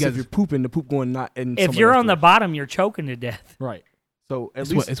 But at least if you're pooping, the poop going not in. If you're on the bottom, you're choking to death. right. So at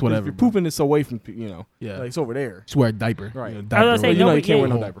It's least it's whatever, if you're bro. pooping, it's away from Yeah. like it's over there. Just wear a diaper. Right. You know, I was diaper gonna say, roll. You know you nobody- can't wear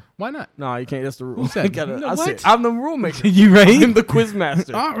no yeah. diaper. Why not? No, you can't. That's the rule. Who said? Gotta- No, that's what? it. I'm the rule maker. You ready? I'm the quiz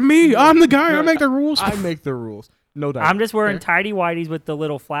master. Me. I'm the guy. I make the rules. I make the rules. No diaper. I'm just wearing tidy whities with the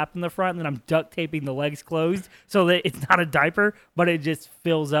little flap in the front, and then I'm duct taping the legs closed so that it's not a diaper, but it just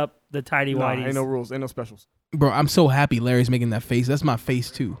fills up the tidy Nah, whities. ain't no rules. Ain't no specials. Bro, I'm so happy Larry's making that face. That's my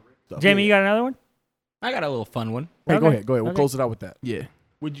face too. Jamie, you got another one? I got a little fun one. Hey, go Okay. ahead. Go ahead. We'll Okay. close it out with that. Yeah.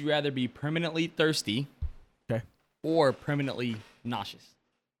 Would you rather be permanently thirsty Okay. or permanently nauseous?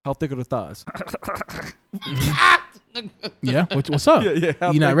 How thick are the thighs? Yeah. What's up?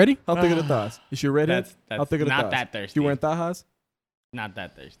 How You not thick- ready? How thick are the thighs? Is your redhead? That's How thick are the not thighs? that thirsty. You wearing thigh highs? Not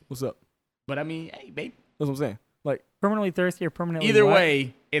that thirsty. What's up? But I mean, hey, babe. That's what I'm saying. Like Permanently thirsty or permanently Either what?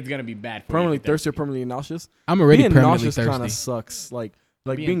 way, it's gonna be bad for permanently you. if you're thirsty or permanently nauseous? I'm already Being permanently nauseous kind thirsty. of sucks. Like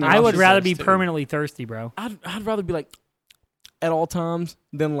Being being. I would nauseous rather sucks be too. permanently thirsty, bro. I'd rather be like at all times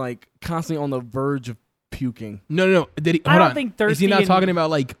than like constantly on the verge of puking. No. Did he, I hold don't on. think Is he thirsty not and- talking about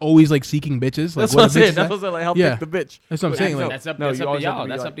like always like seeking bitches? Like That's what I'm a bitch saying. is That's that? what I'm saying. Like how Yeah. thick the bitch. That's what I'm saying. Like, That's up, No, that's you up to always have y'all. to be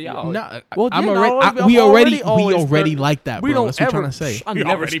That's like- up to y'all. no, Well, I'm yeah, already. no, we I'm already already like that, bro. We don't That's what ever. I'm trying to say. I You're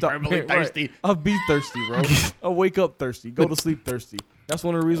never already stop. permanently Right. thirsty. I'll be thirsty, bro. I wake up thirsty. Go to sleep thirsty. That's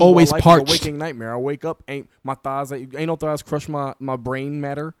one of the reasons Always why life parched. is a waking nightmare. I wake up, ain't my thighs, ain't no thighs crush my brain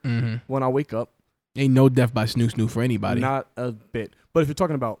matter Mm-hmm. when I wake up. Ain't no death by snoo for anybody. Not a bit. But if you're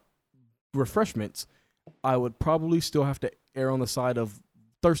talking about refreshments, I would probably still have to err on the side of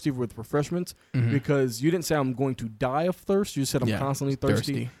thirsty with refreshments Mhm. because you didn't say I'm going to die of thirst. You said I'm Yeah, constantly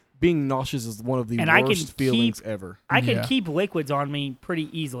thirsty. Being nauseous is one of the And I can worst feelings keep- ever. I can Yeah. keep liquids on me pretty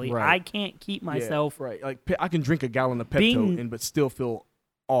easily. Right. I can't keep Yeah, myself. right. Like I can drink a gallon of Pepto Being- but still feel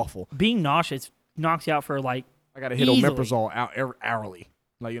awful. Being nauseous knocks you out for like I got to hit Easily. omeprazole out hourly.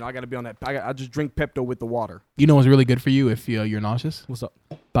 Like I got to be on that. I just drink Pepto with the water. You know what's really good for you if you're nauseous? What's up?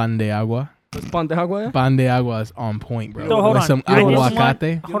 Pan de agua. What's pan de agua? Pan de agua is on point, bro. So hold With on. some I just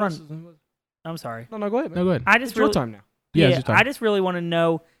aguacate. Hold on. I'm sorry. No, go ahead, man. No, go ahead. I just It's your really, time now. Yeah, it's yeah, your time. I just really want to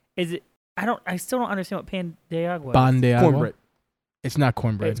know is it I still don't understand what pan de agua Pan is. de agua. Cornbread. It's not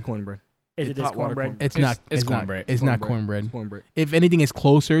cornbread. It's cornbread. Is it it's just hot water cornbread? cornbread. It's not. it's It's not. cornbread. It's not cornbread. Cornbread. If anything, it's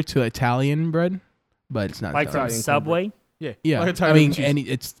closer to Italian bread, but it's not. Like from Italian. Italian Subway? Yeah. Yeah, Like I Italian mean, cheese.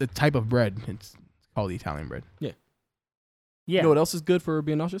 it's the type of bread. It's called Italian bread. Yeah. You know what else is good for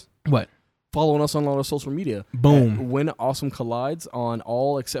being nauseous? What? Following us on all our social media. Boom. At When Awesome Collides on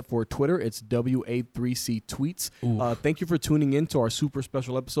all except for Twitter. It's WA3C Tweets. Ooh. Thank you for tuning in to our super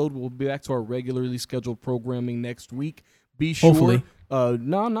special episode. We'll be back to our regularly scheduled programming next week. Be sure. Hopefully.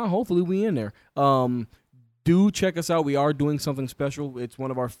 Not hopefully we in there. Do check us out. We are doing something special. It's one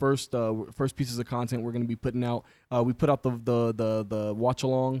of our first pieces of content we're going to be putting out. We put out the watch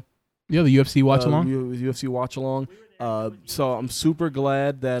along. Yeah, the UFC watch along. UFC watch along. So I'm super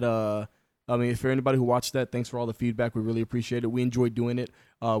glad that. If for anybody who watched that, thanks for all the feedback. We really appreciate it. We enjoyed doing it.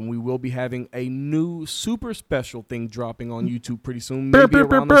 We will be having a new super special thing dropping on YouTube pretty soon. Maybe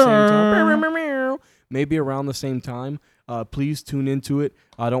around the same time. Maybe around the same time. Please tune into it.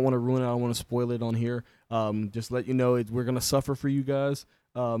 I don't want to ruin it. I don't want to spoil it on here. Just let you know we're gonna suffer for you guys.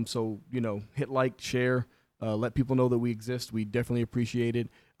 So hit like, share, let people know that we exist. We definitely appreciate it.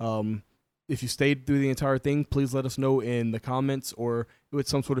 If you stayed through the entire thing, please let us know in the comments or with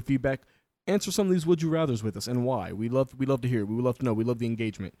some sort of feedback. Answer some of these would you rathers with us and why. We love to hear it. We would love to know. We love the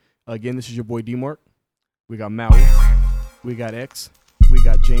engagement. Again, this is your boy D-Mark. We got Maui. We got X. We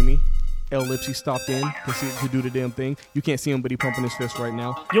got Jamie. L Lipsy stopped in to do the damn thing. You can't see him, but he pumping his fist right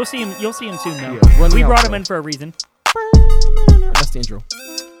now. You'll see him soon though. Yeah, run We the brought outro. him in for a reason. That's the intro.